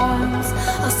my arms.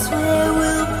 I swear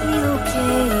we'll be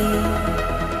okay.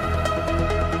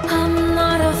 I'm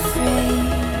not afraid.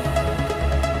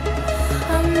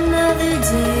 Another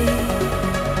day,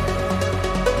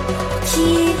 I'll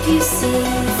keep you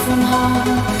safe from harm,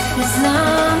 'cause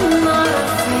I'm not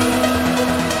afraid.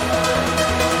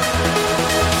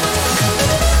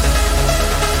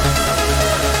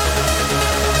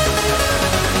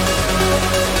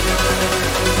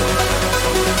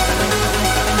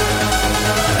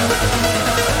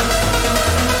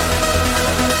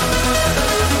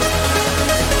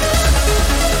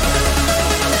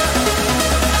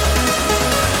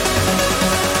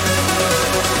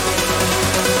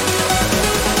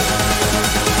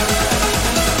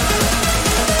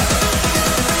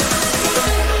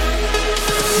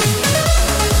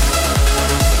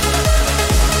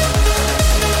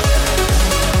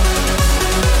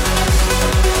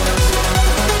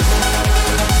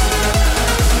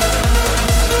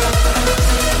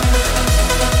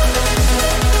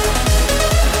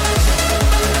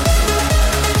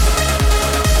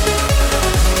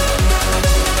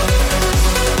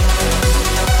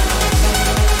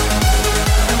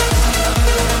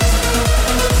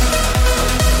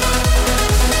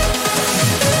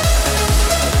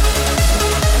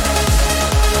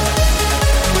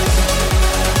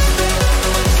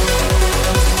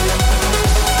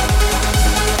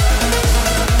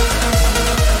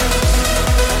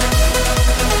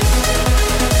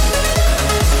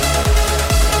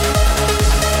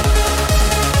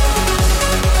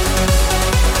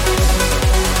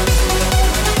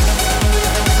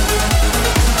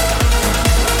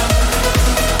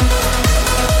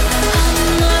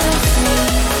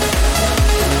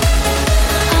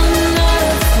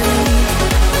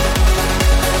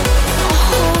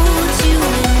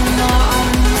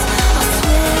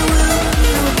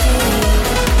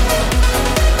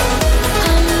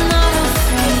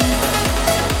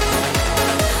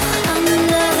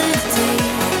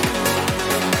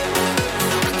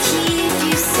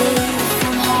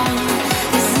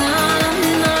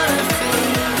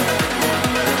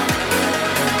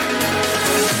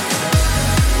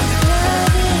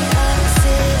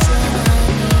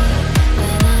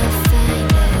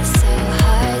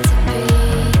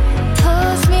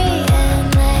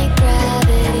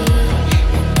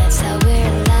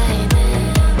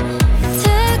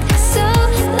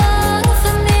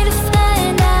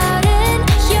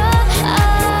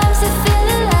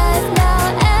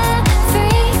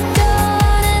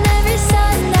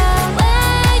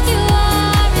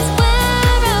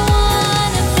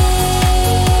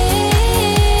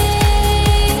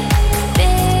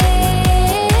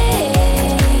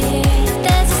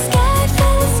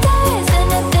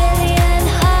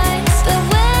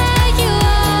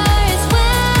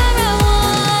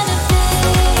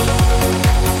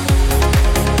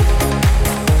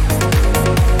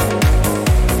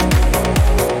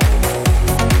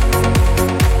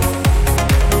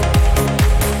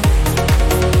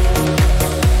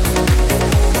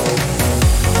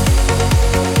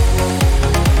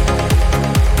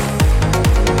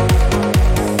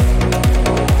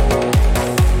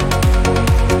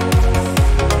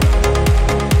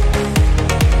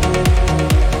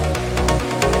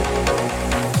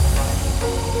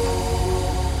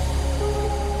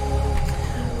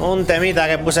 Un temita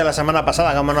que puse la semana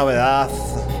pasada como novedad.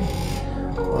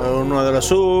 Uno de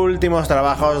los últimos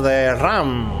trabajos de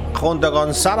Ram junto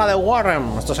con Sarah de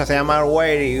Warren. Esto se hace llamar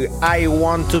Where I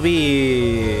Want to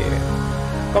Be.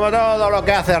 Como todo lo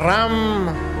que hace Ram,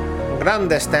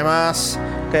 grandes temas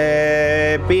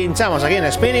que pinchamos aquí en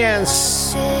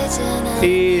Experience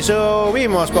y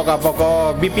subimos poco a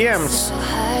poco BPMs.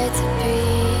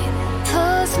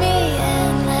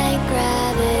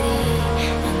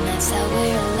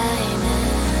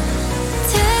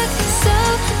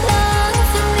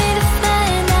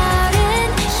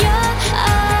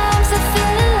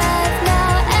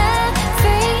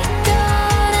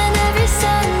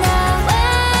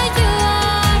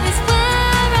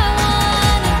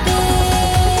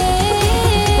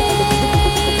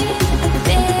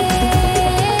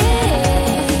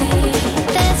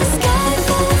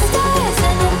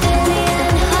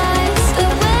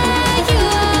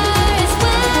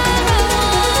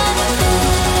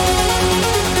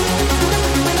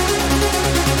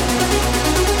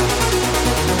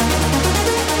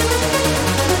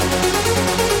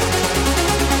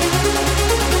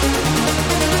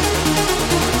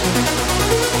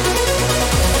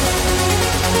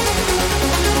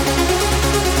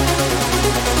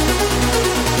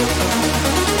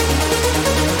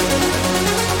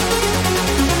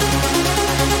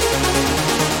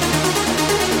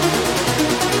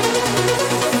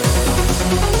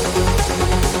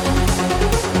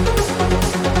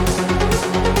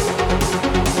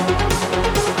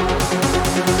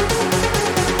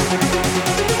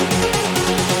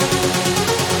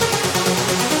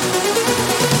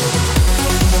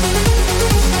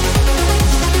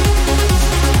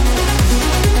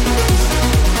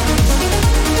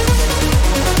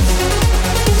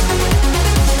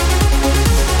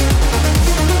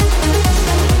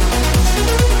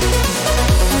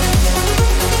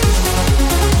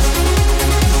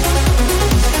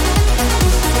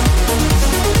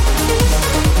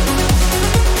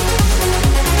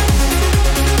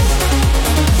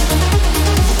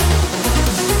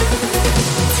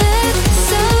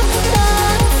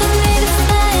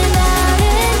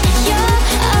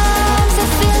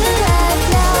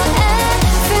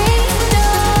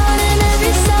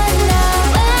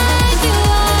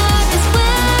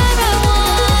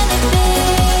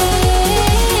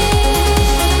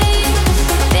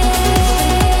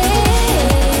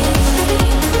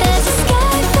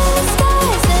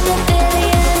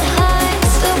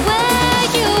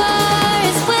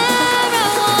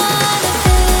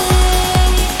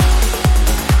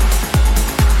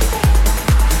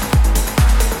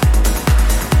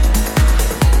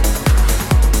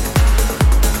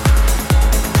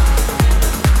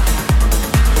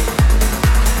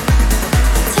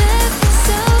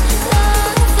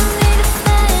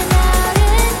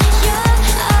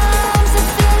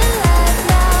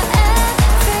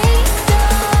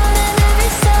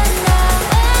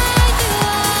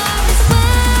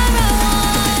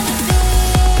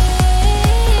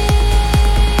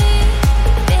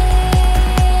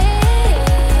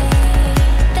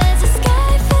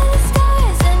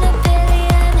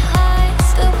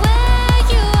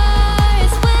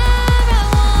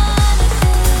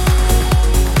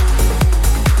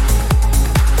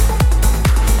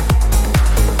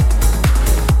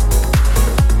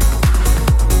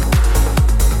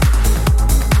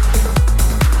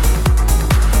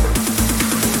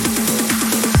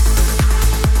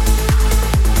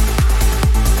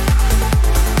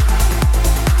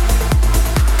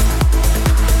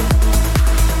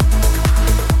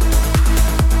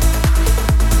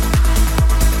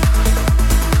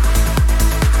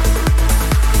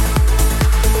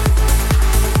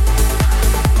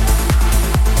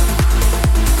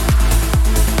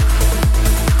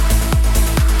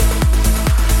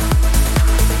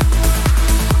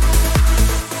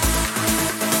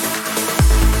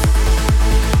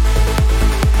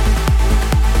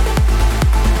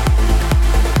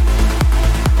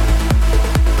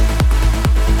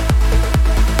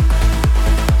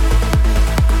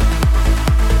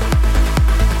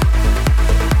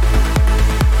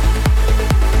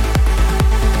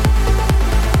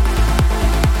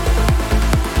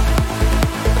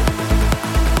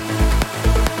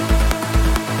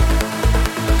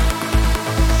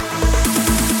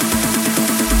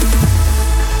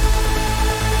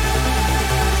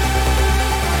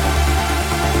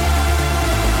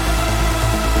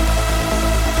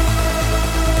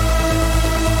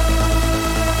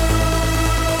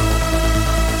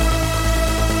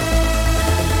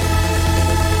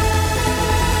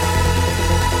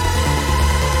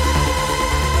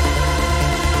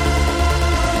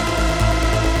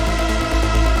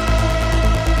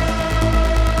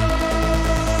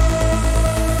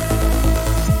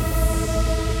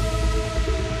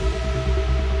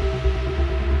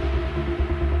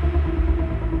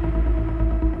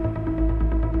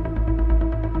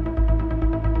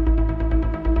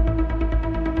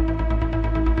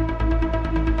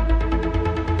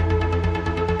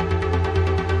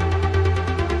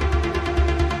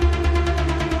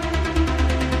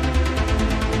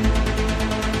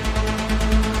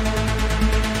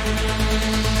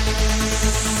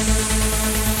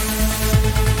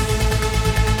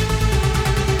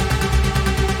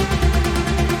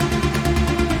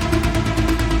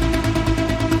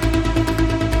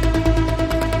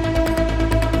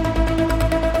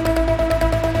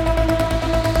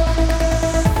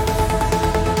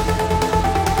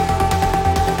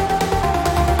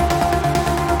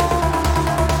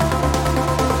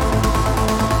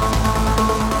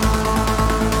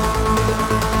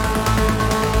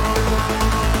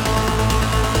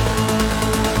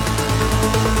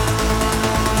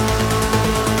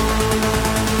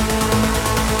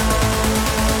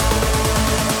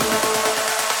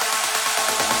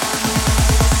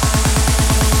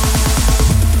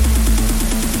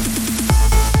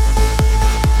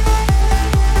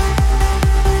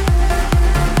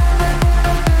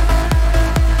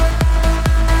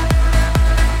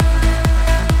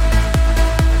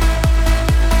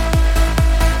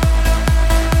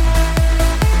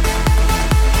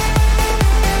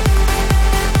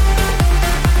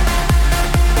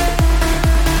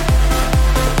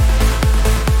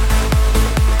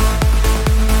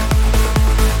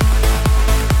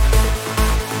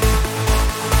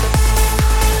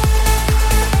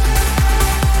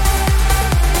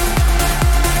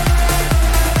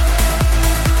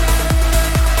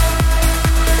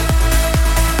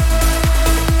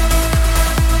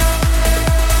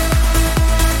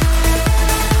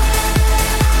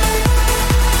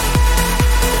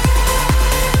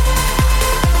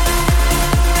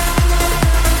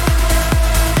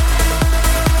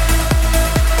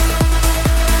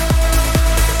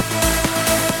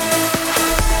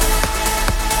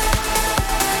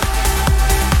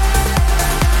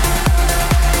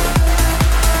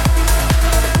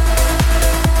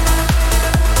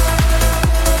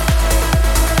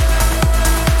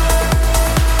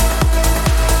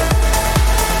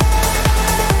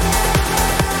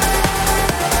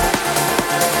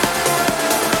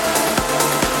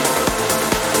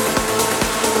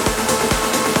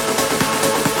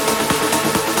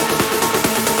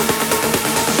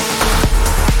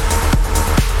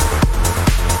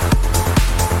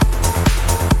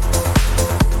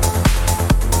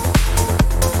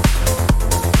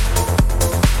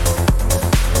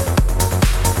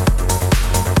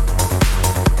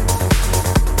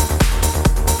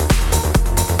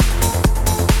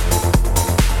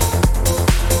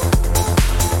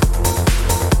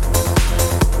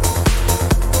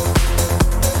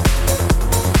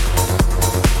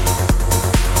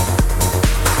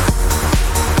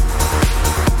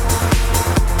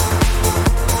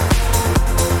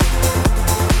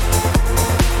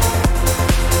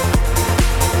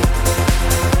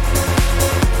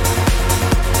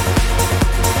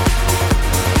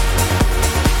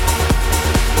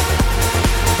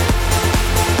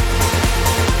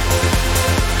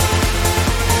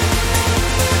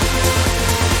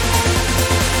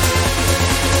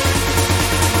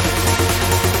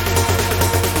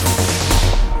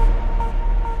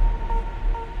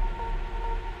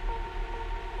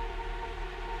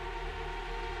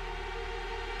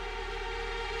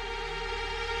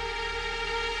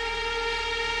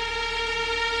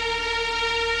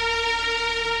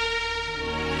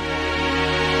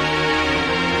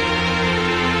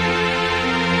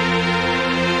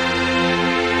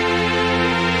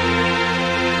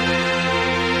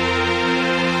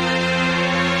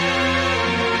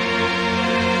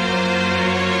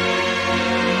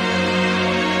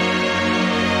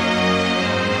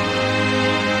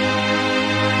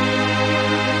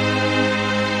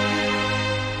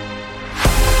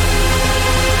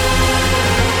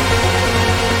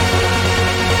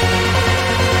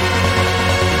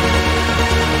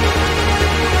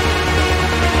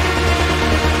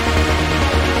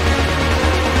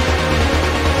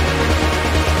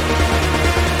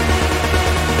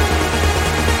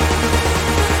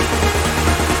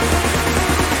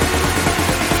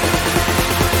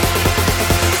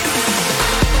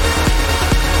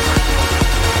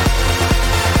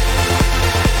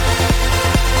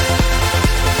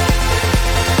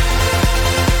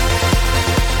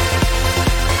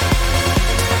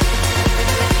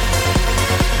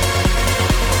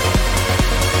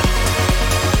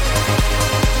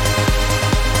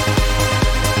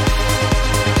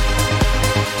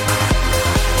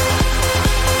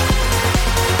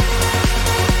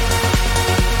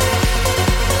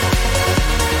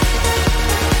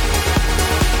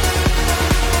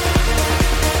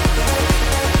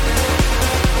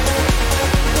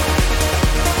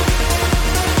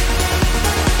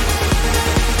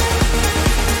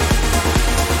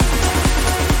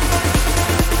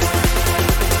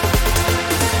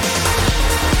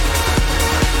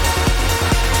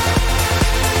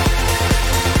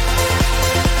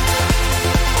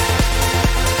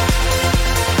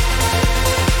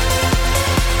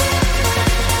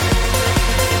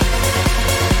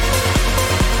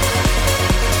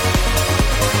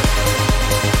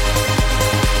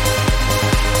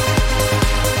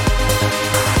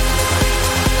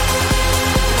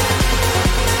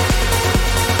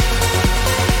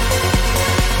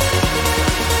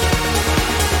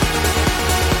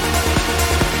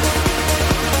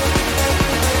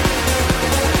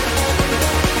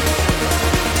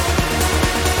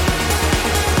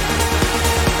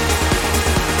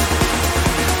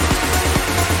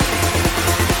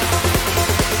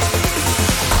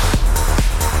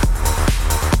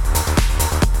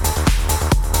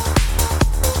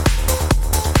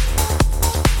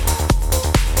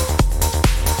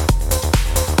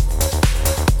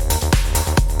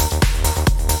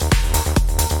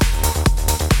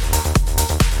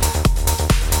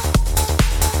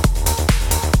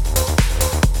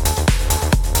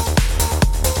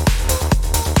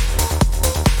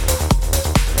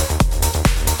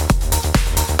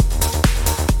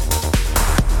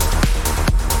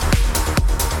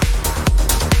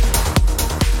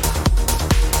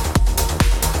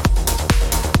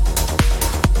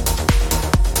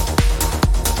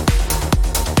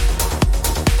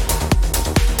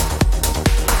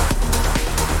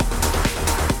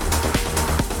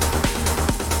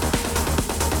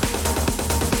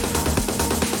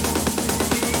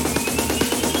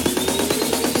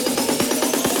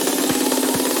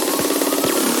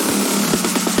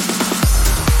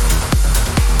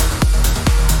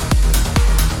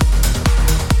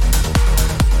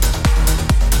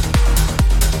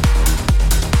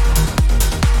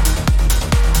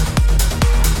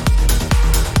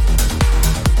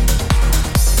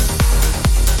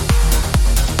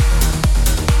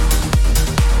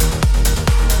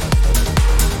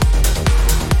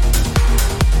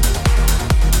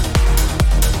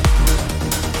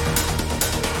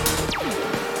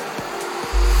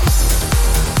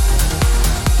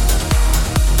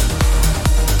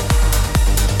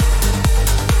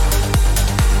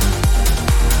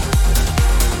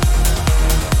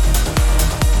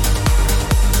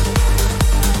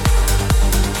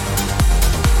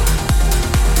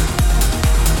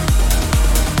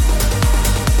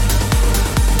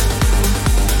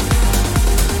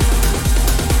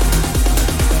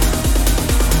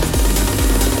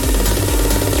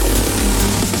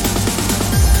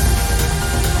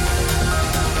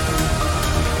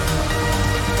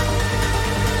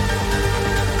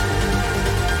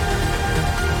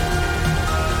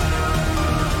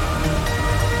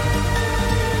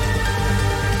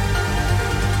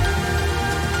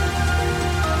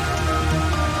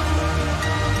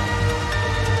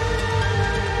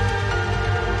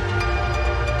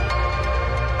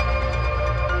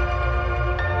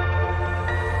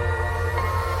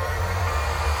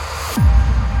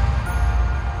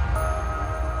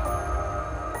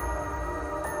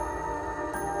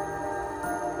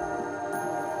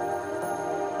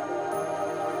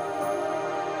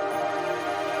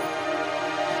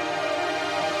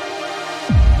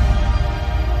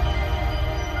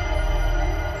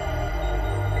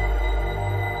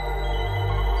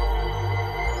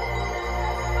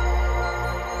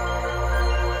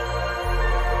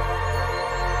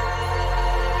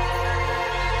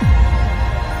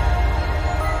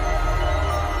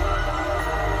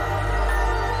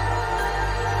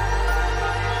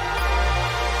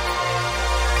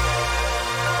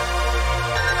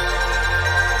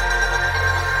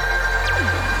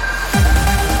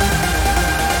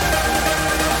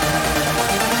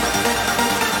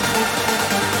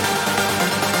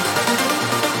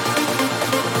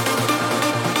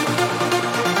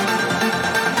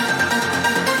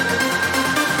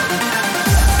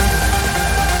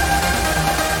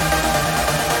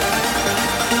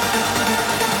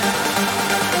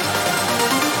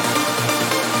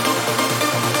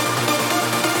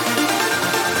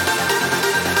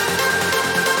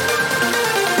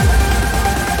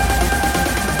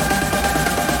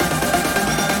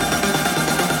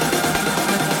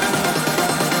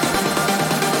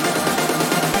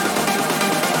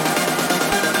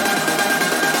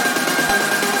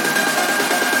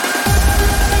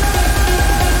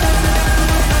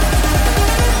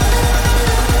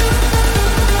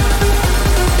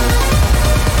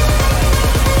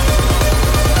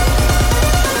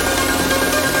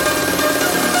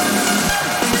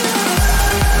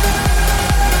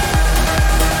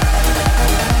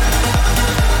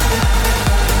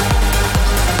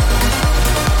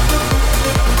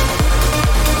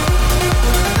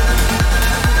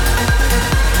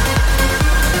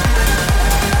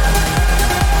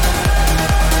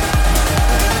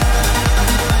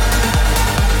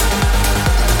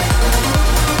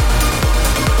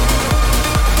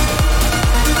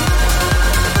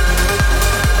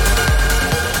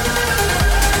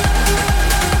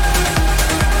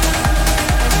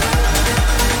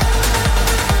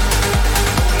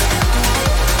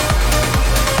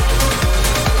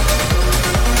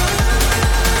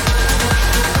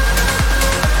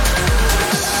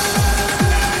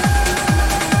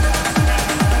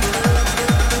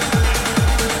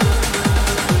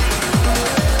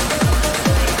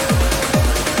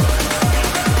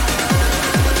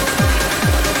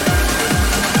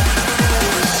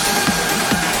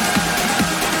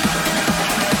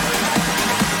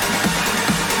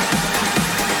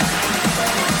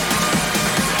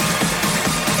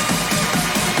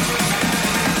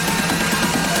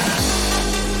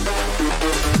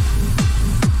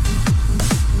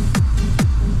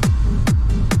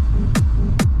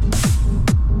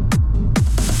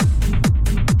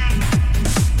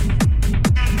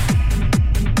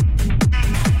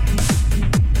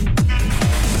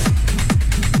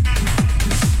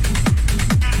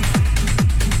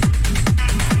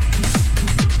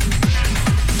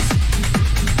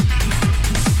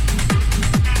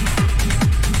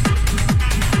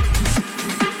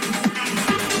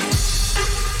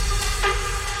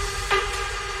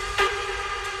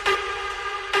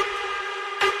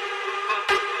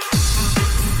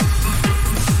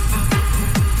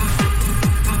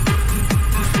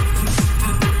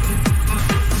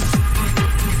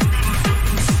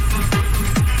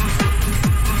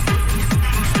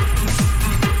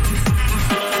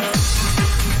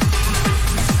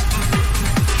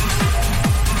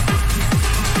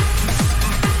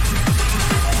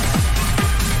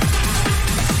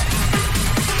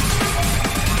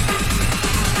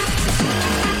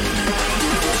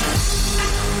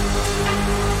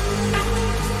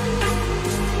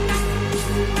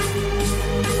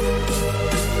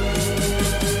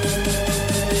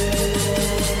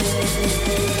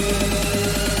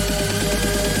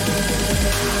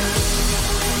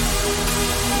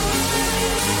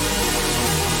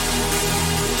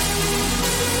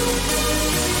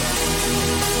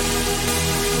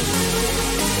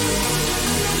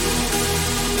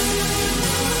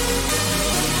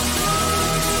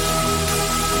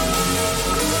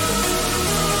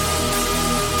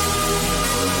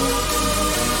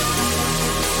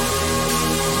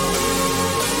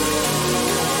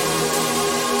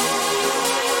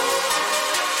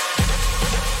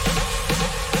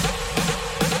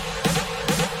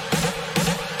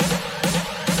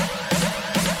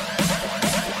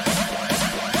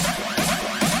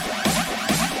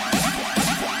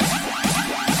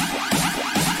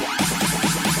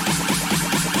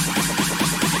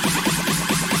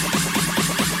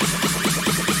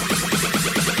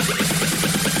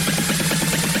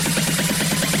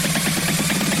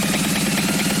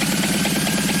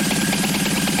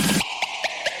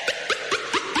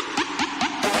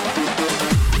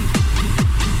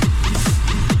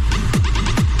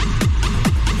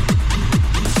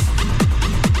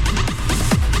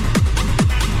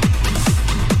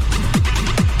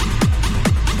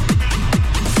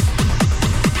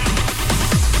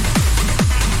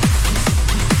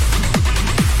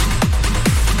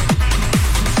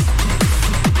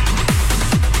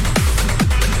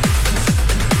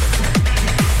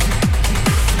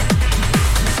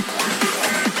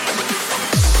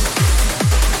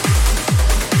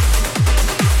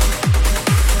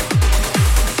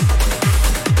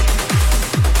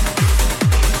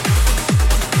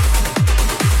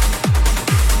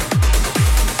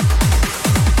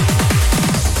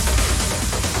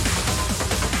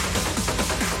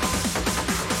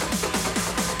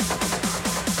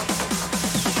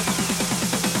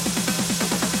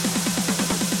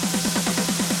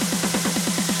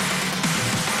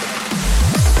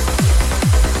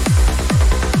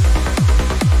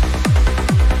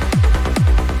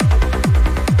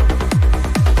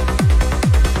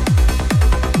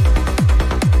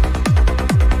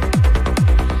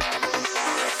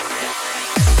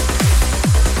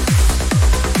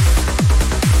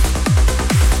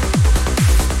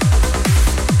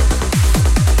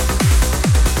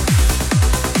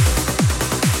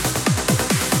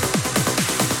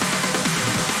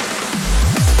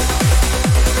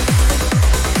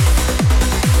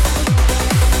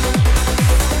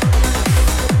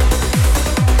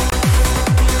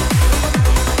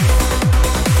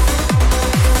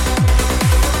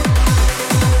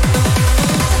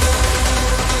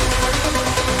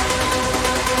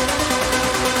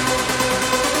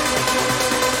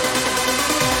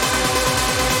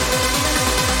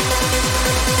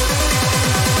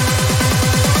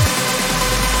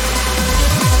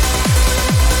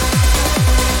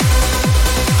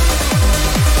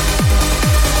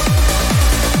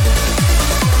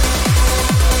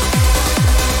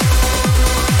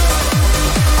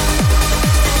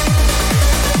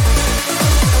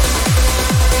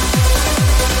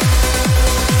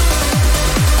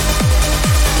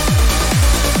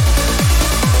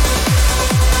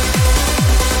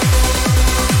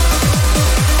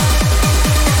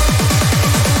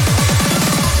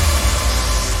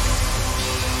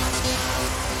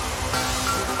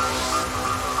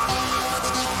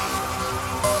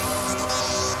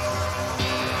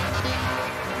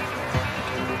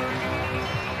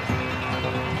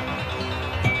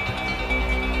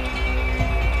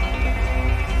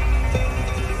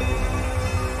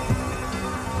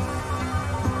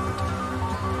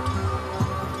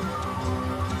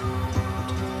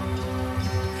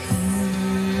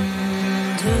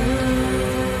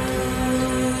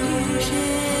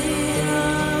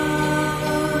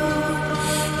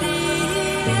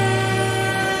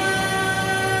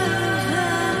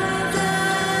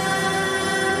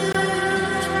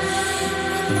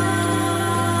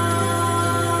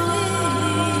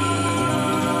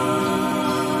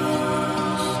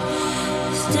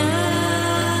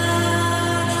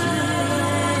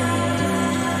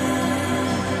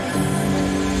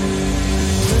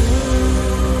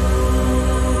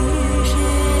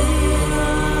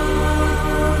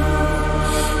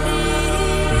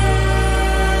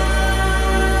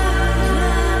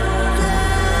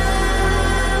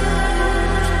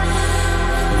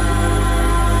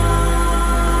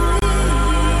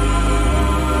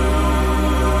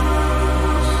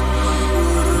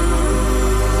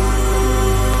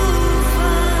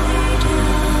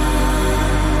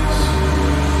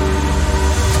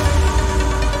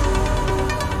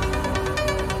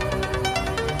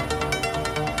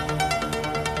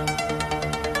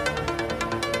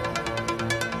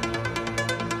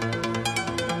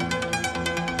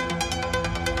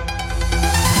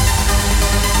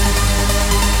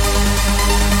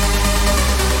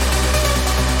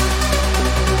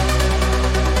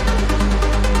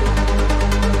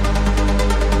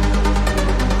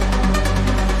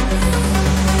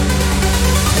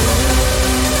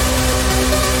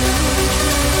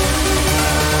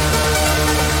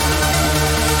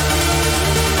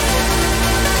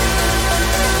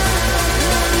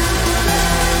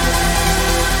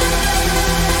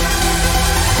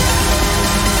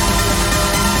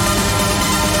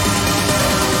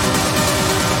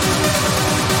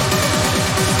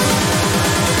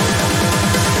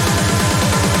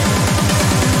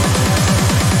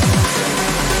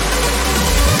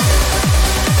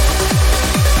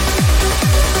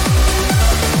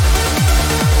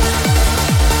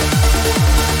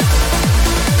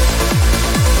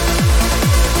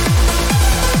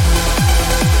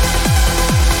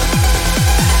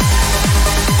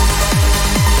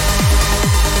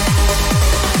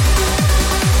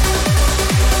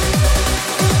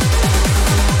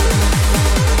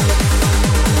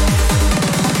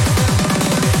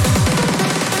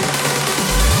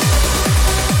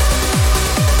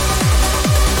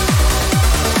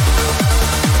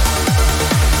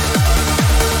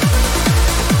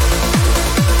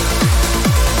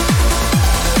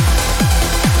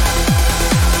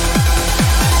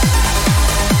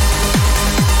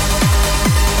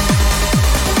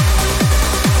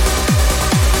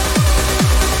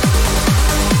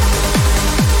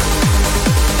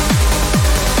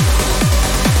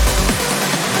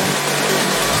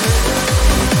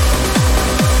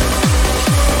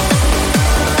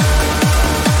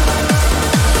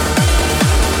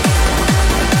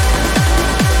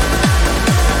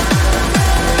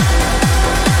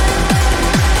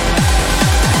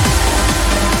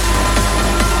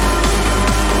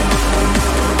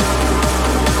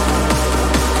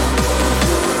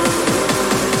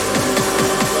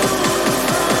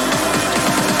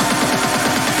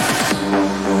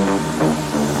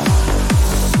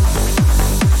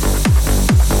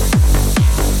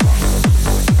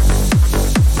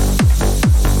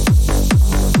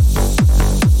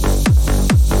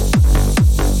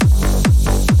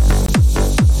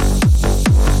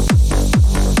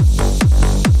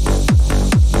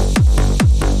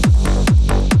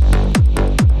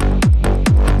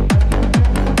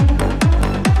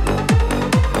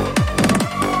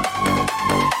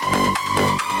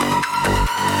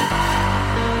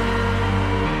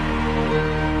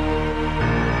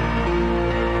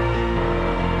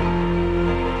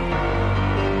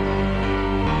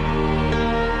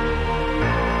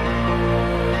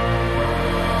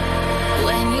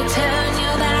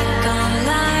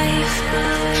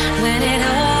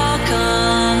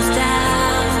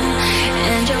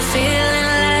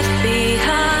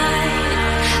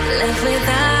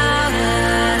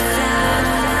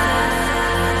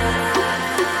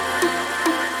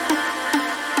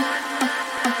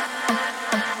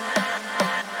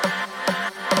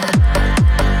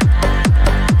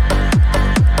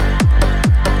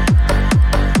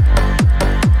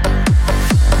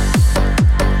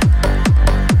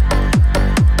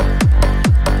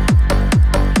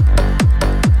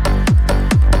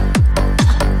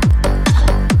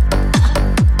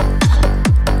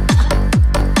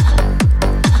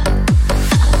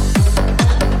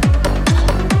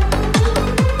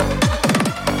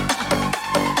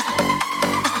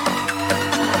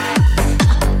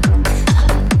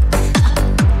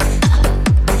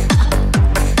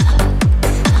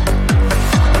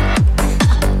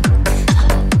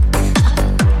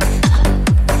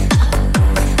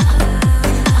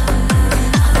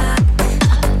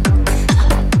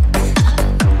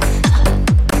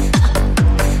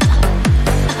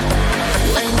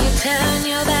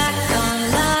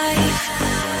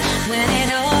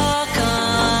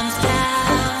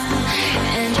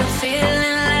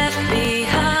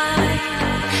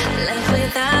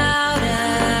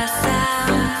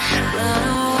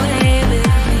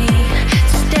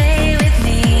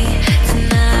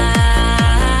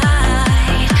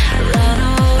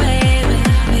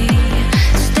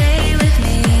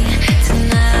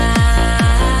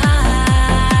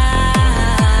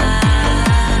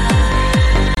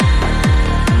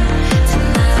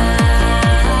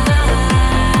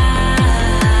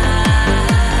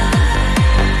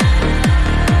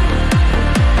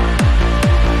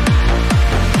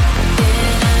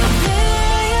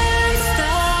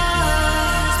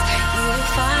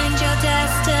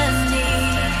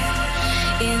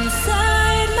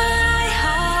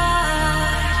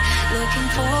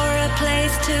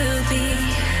 place to be.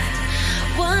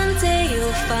 One day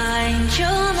you'll find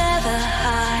you'll never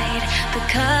hide the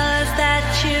colors that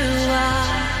you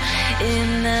are.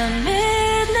 In the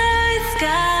midnight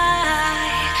sky,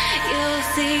 you'll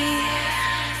see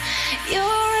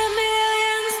you're a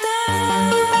million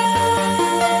stars.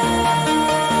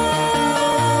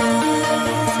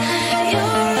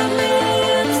 You're a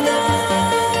million stars.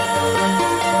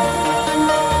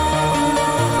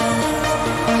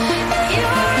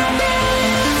 You're a million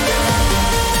stars.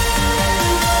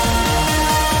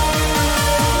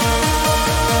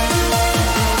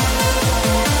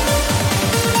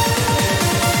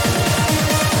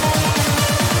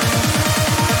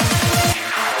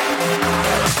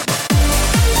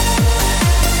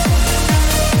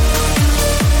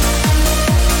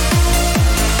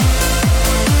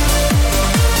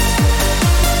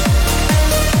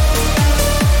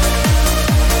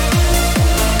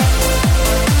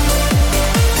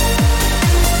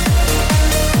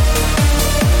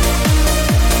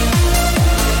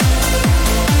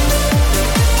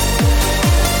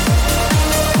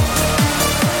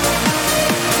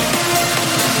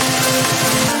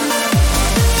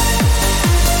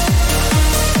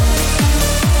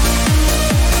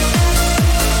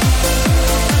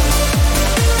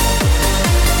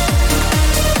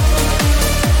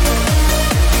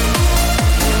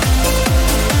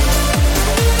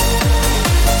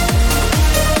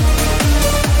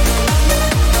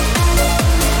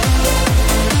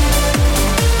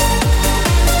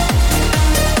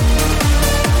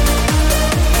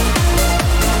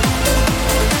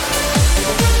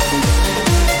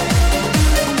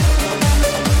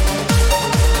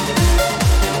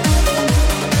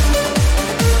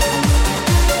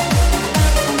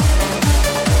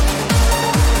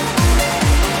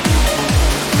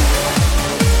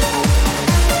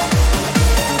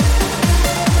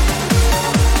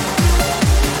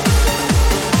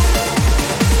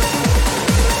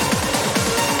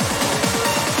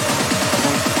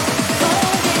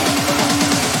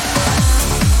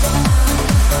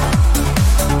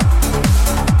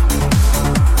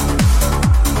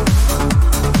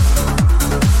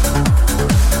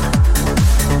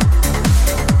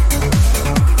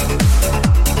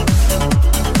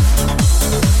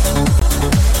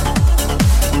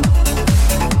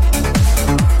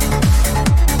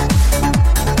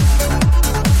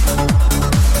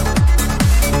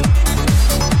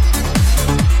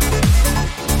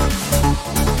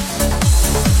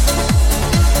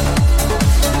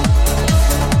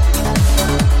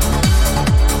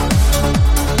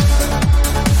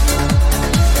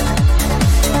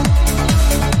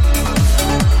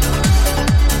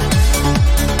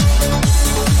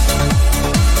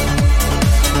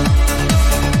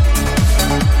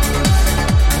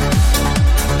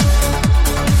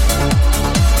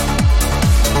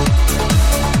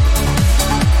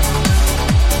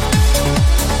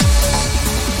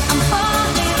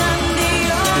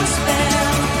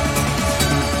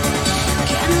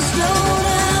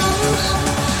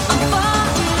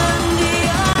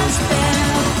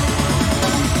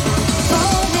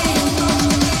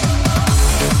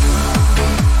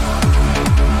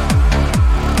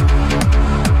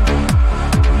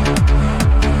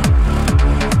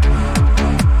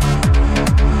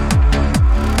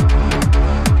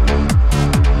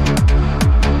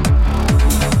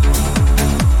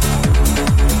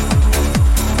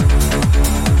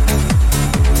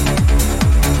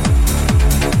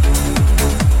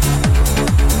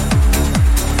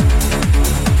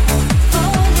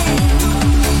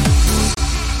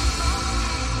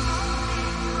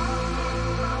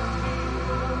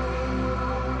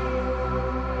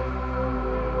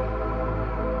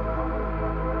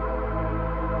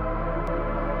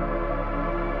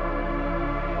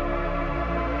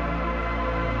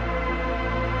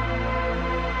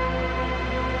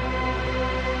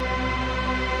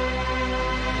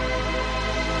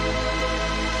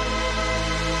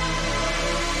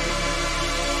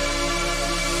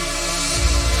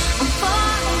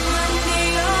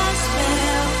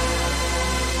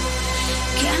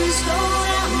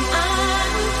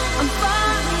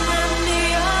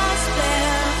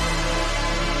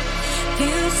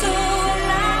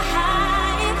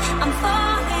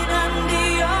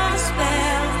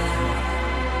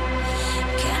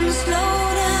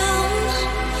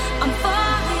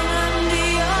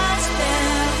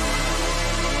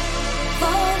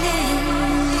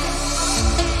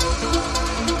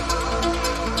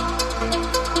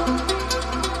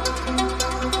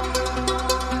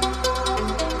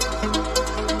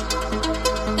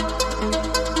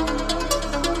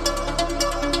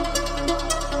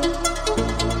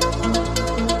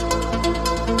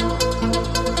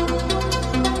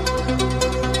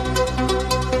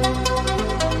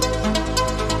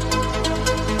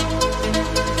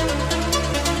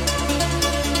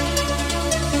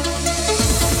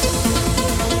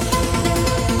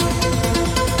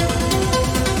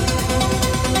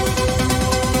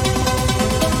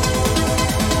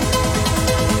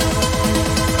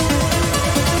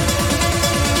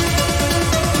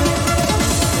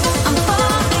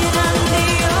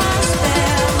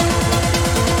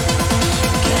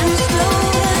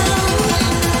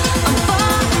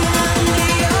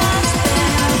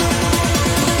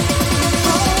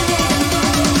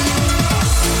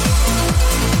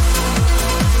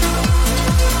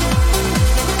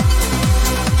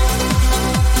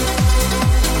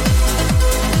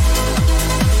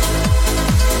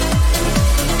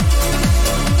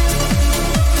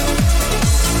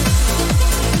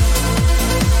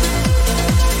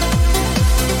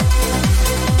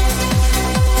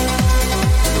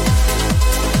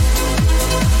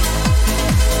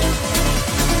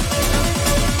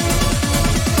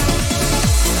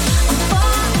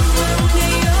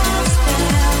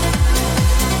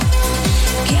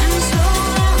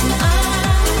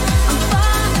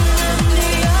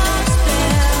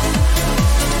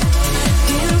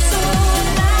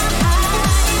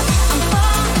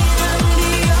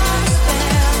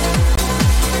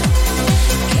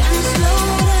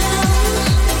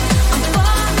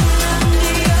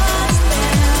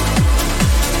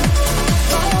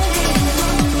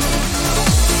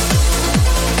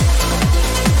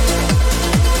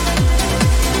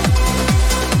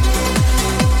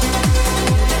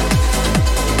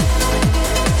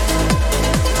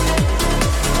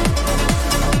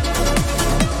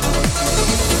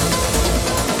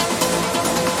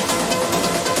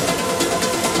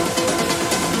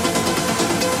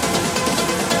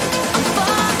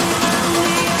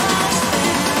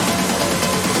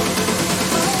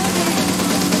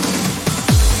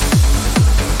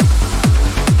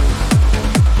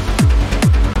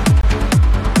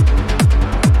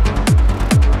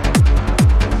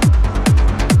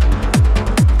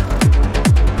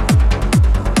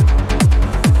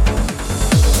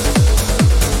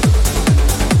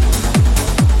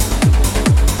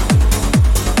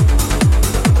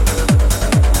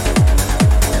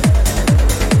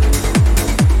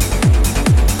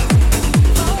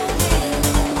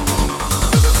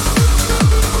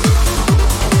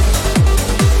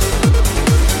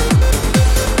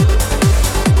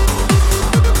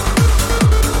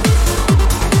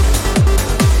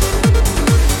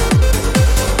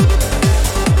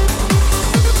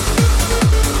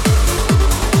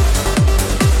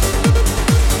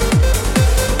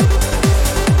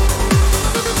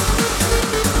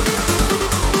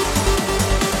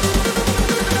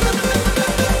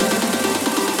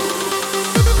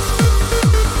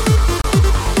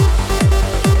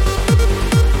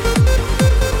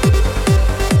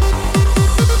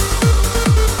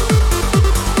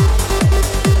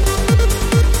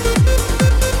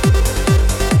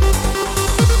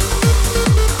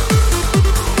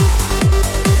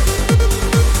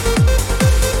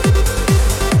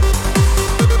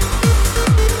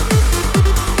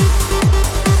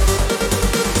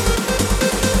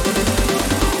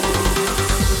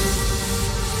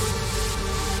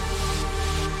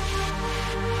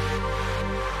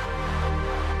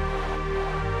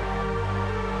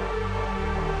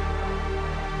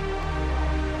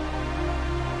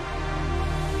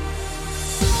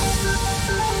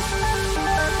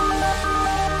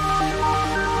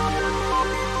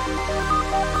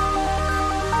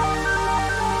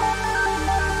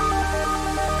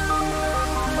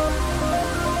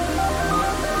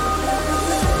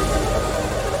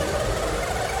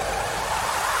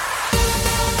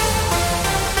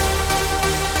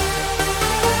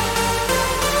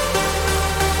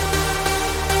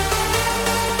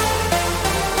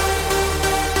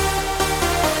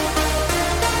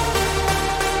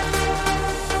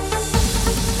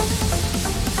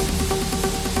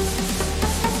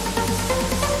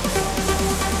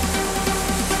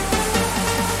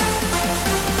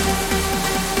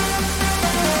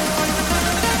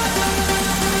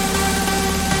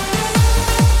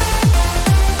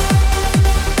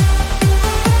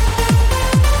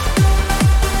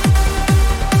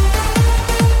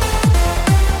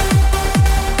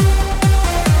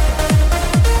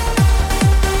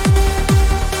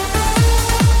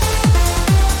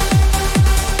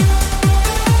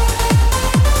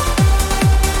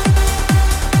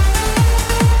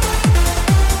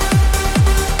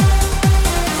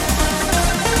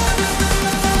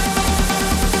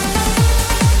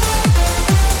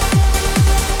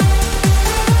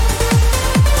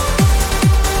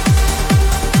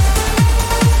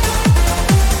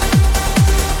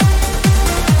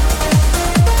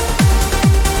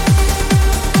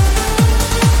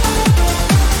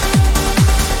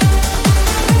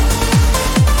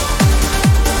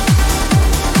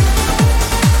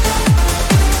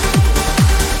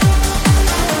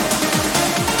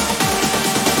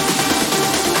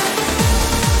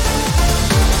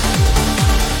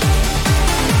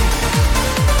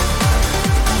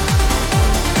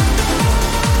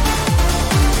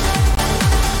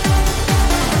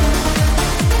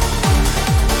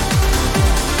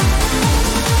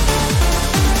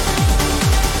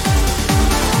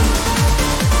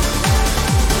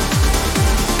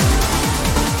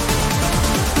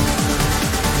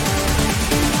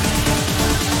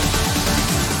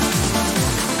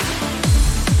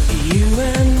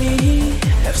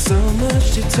 So much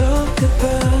to talk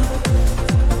about.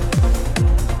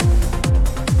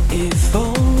 If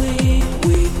only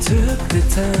we took the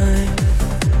time.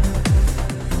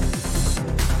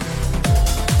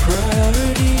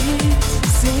 Priorities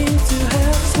seem to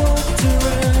have swapped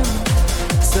around.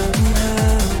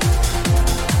 Somehow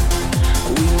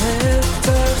we left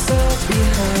ourselves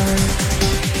behind.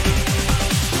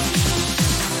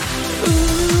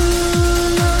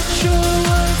 Ooh, not sure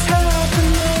what's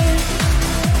happening.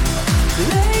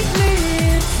 Lately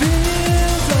it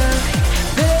feels like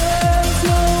there's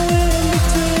no in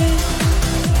between.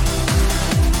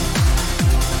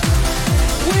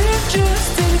 We're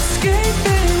just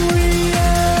escaping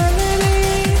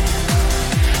reality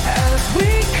as we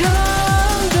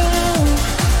calm down.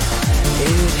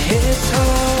 It hits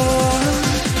hard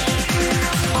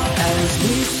as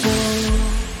we fall.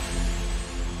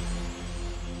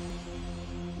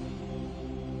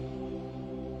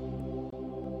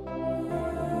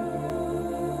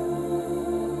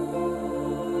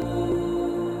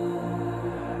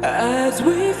 As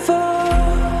we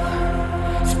fall,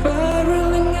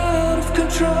 spiraling out of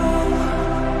control,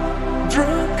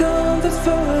 drunk on this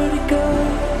vertigo.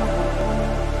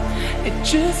 It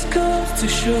just comes to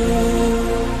show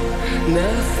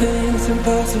nothing's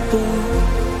impossible.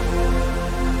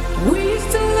 We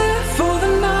used to live for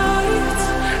the night,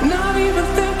 not even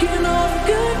thinking of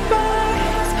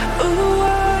goodbyes. Ooh,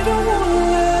 I don't wanna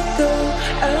let go.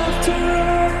 After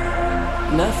all,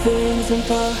 nothing's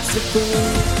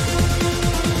impossible.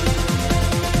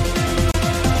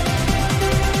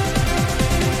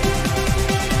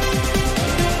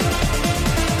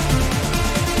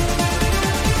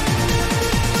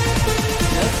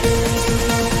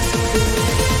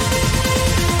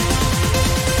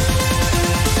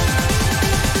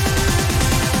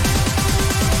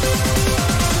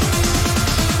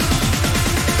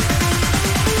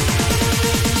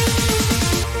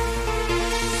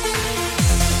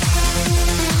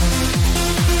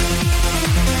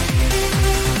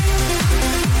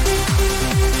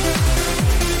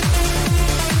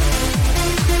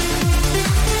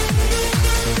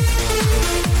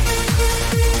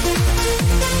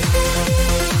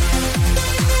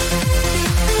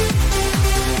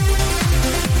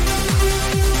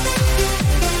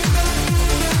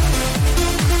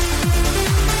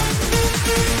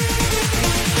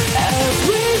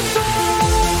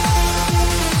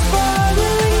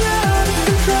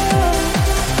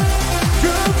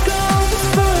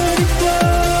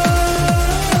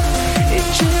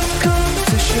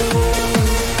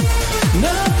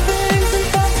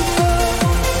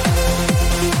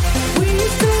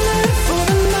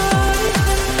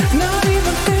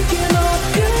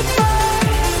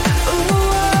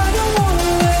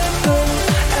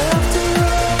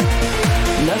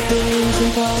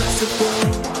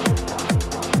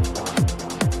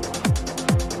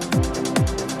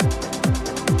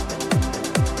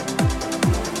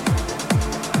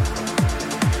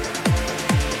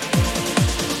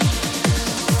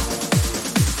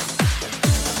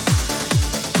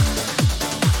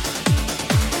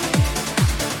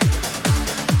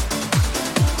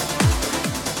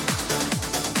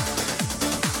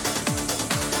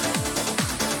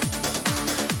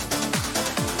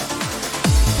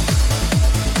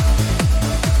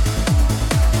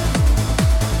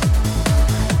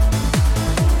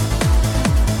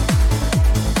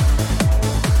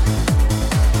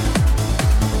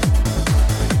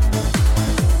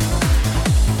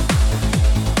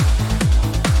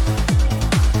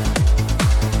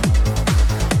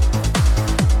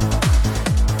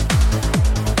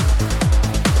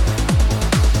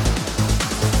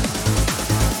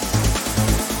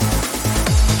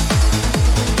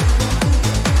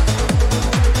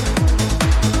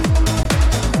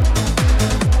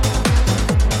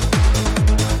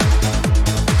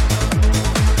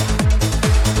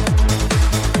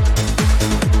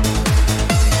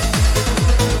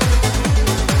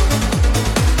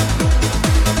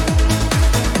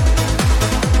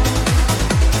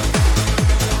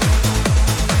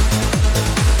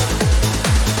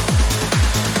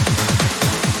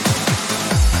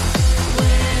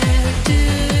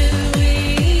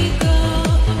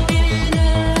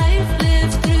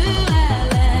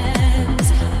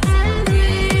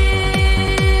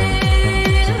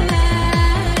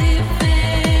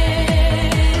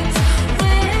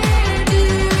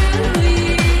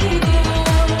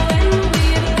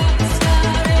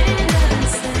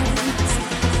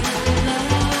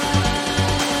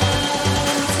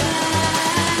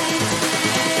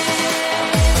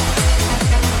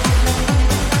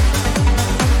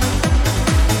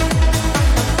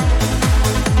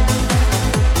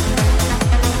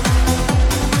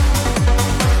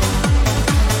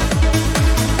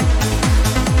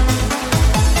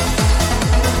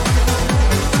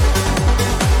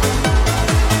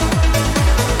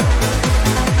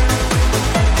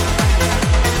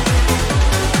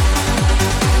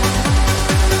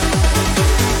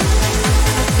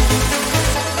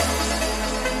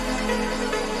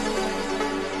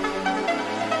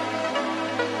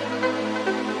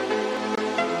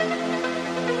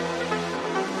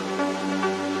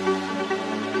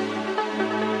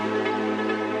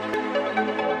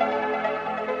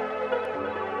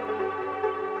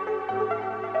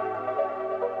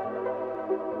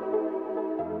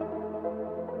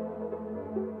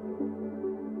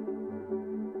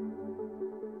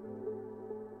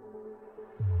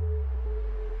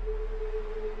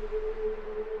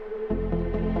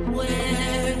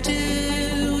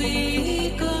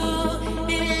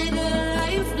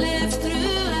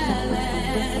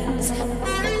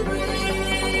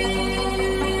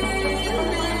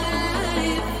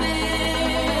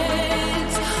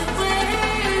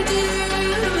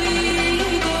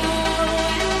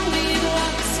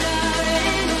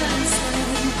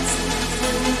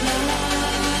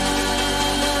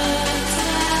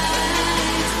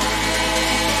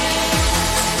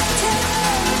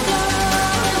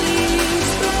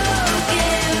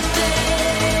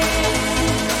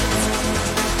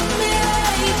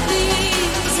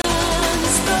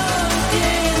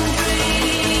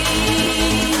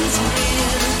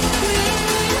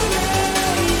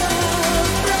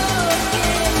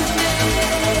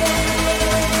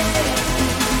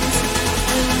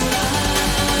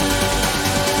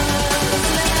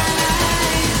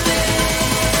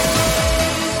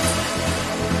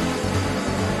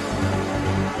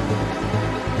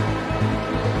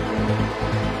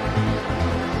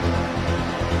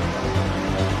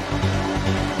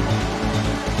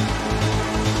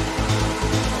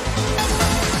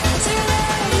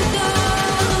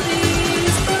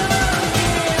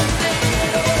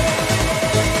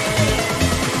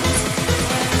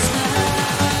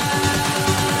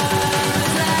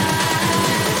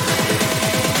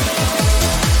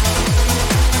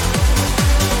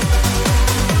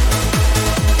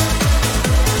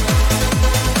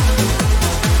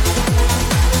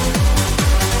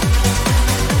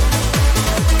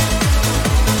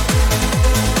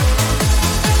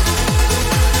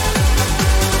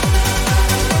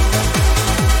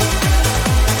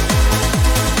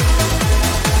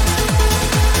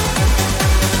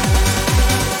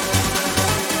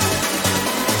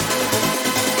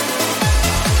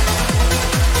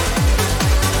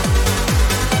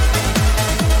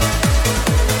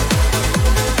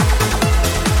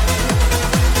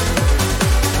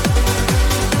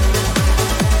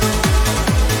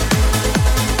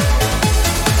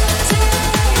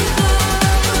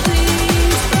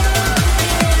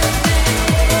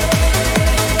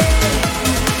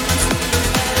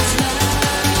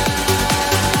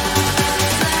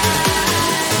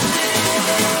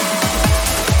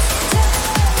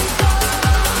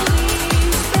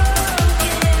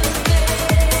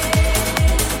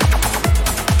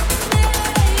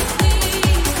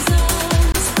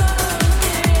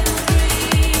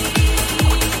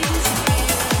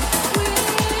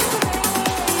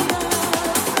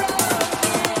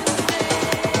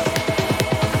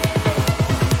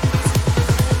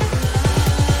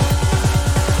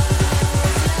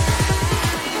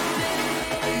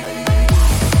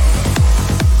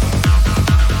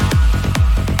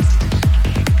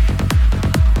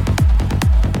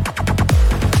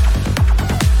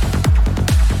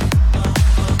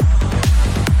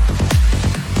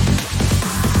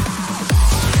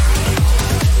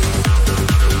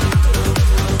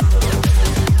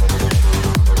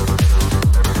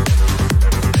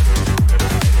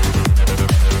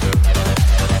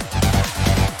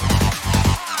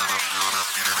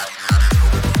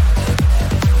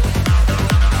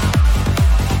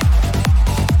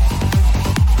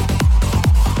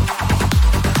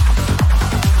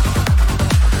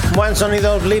 Buen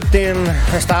sonido uplifting,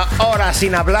 esta hora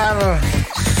sin hablar,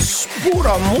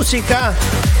 puro música,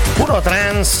 puro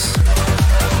trance.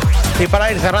 Y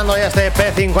para ir cerrando ya este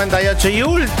EP58 y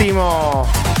último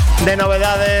de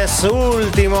novedades,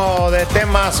 último de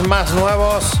temas más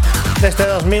nuevos de este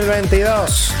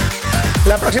 2022.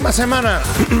 La próxima semana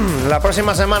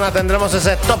tendremos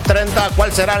ese top 30,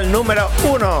 cuál será el número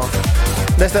 1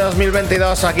 de este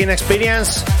 2022 aquí en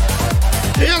Experience.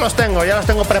 Yo ya los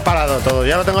tengo preparado todo,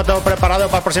 ya lo tengo todo preparado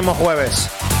para el próximo jueves.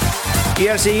 Y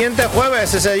el siguiente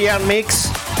jueves ese Year Mix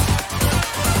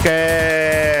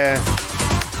que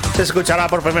se escuchará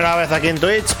por primera vez aquí en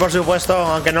Twitch, por supuesto,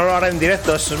 aunque no lo haré en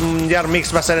directo, es un Year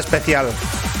Mix, va a ser especial.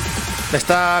 Me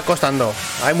está costando,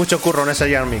 hay mucho curro en ese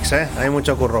Year Mix, hay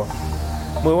mucho curro.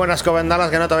 Muy buenas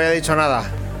covendalas, que no te había dicho nada.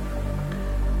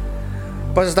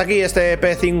 Pues hasta aquí este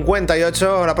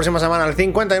EP58, la próxima semana el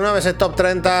 59, ese top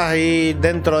 30 y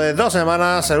dentro de 2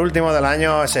 semanas, el último del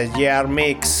año, ese Year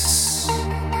Mix.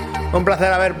 Un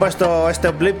placer haber puesto este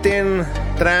uplifting,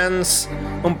 trance,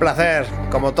 un placer,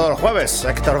 como todos los jueves,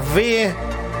 Hector V.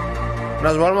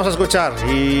 Nos volvemos a escuchar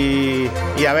y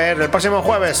a ver el próximo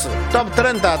jueves, top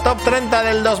 30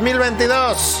 del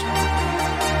 2022.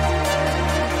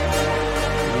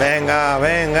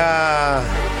 Venga.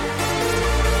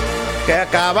 Que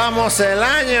acabamos el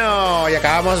año y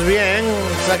acabamos bien.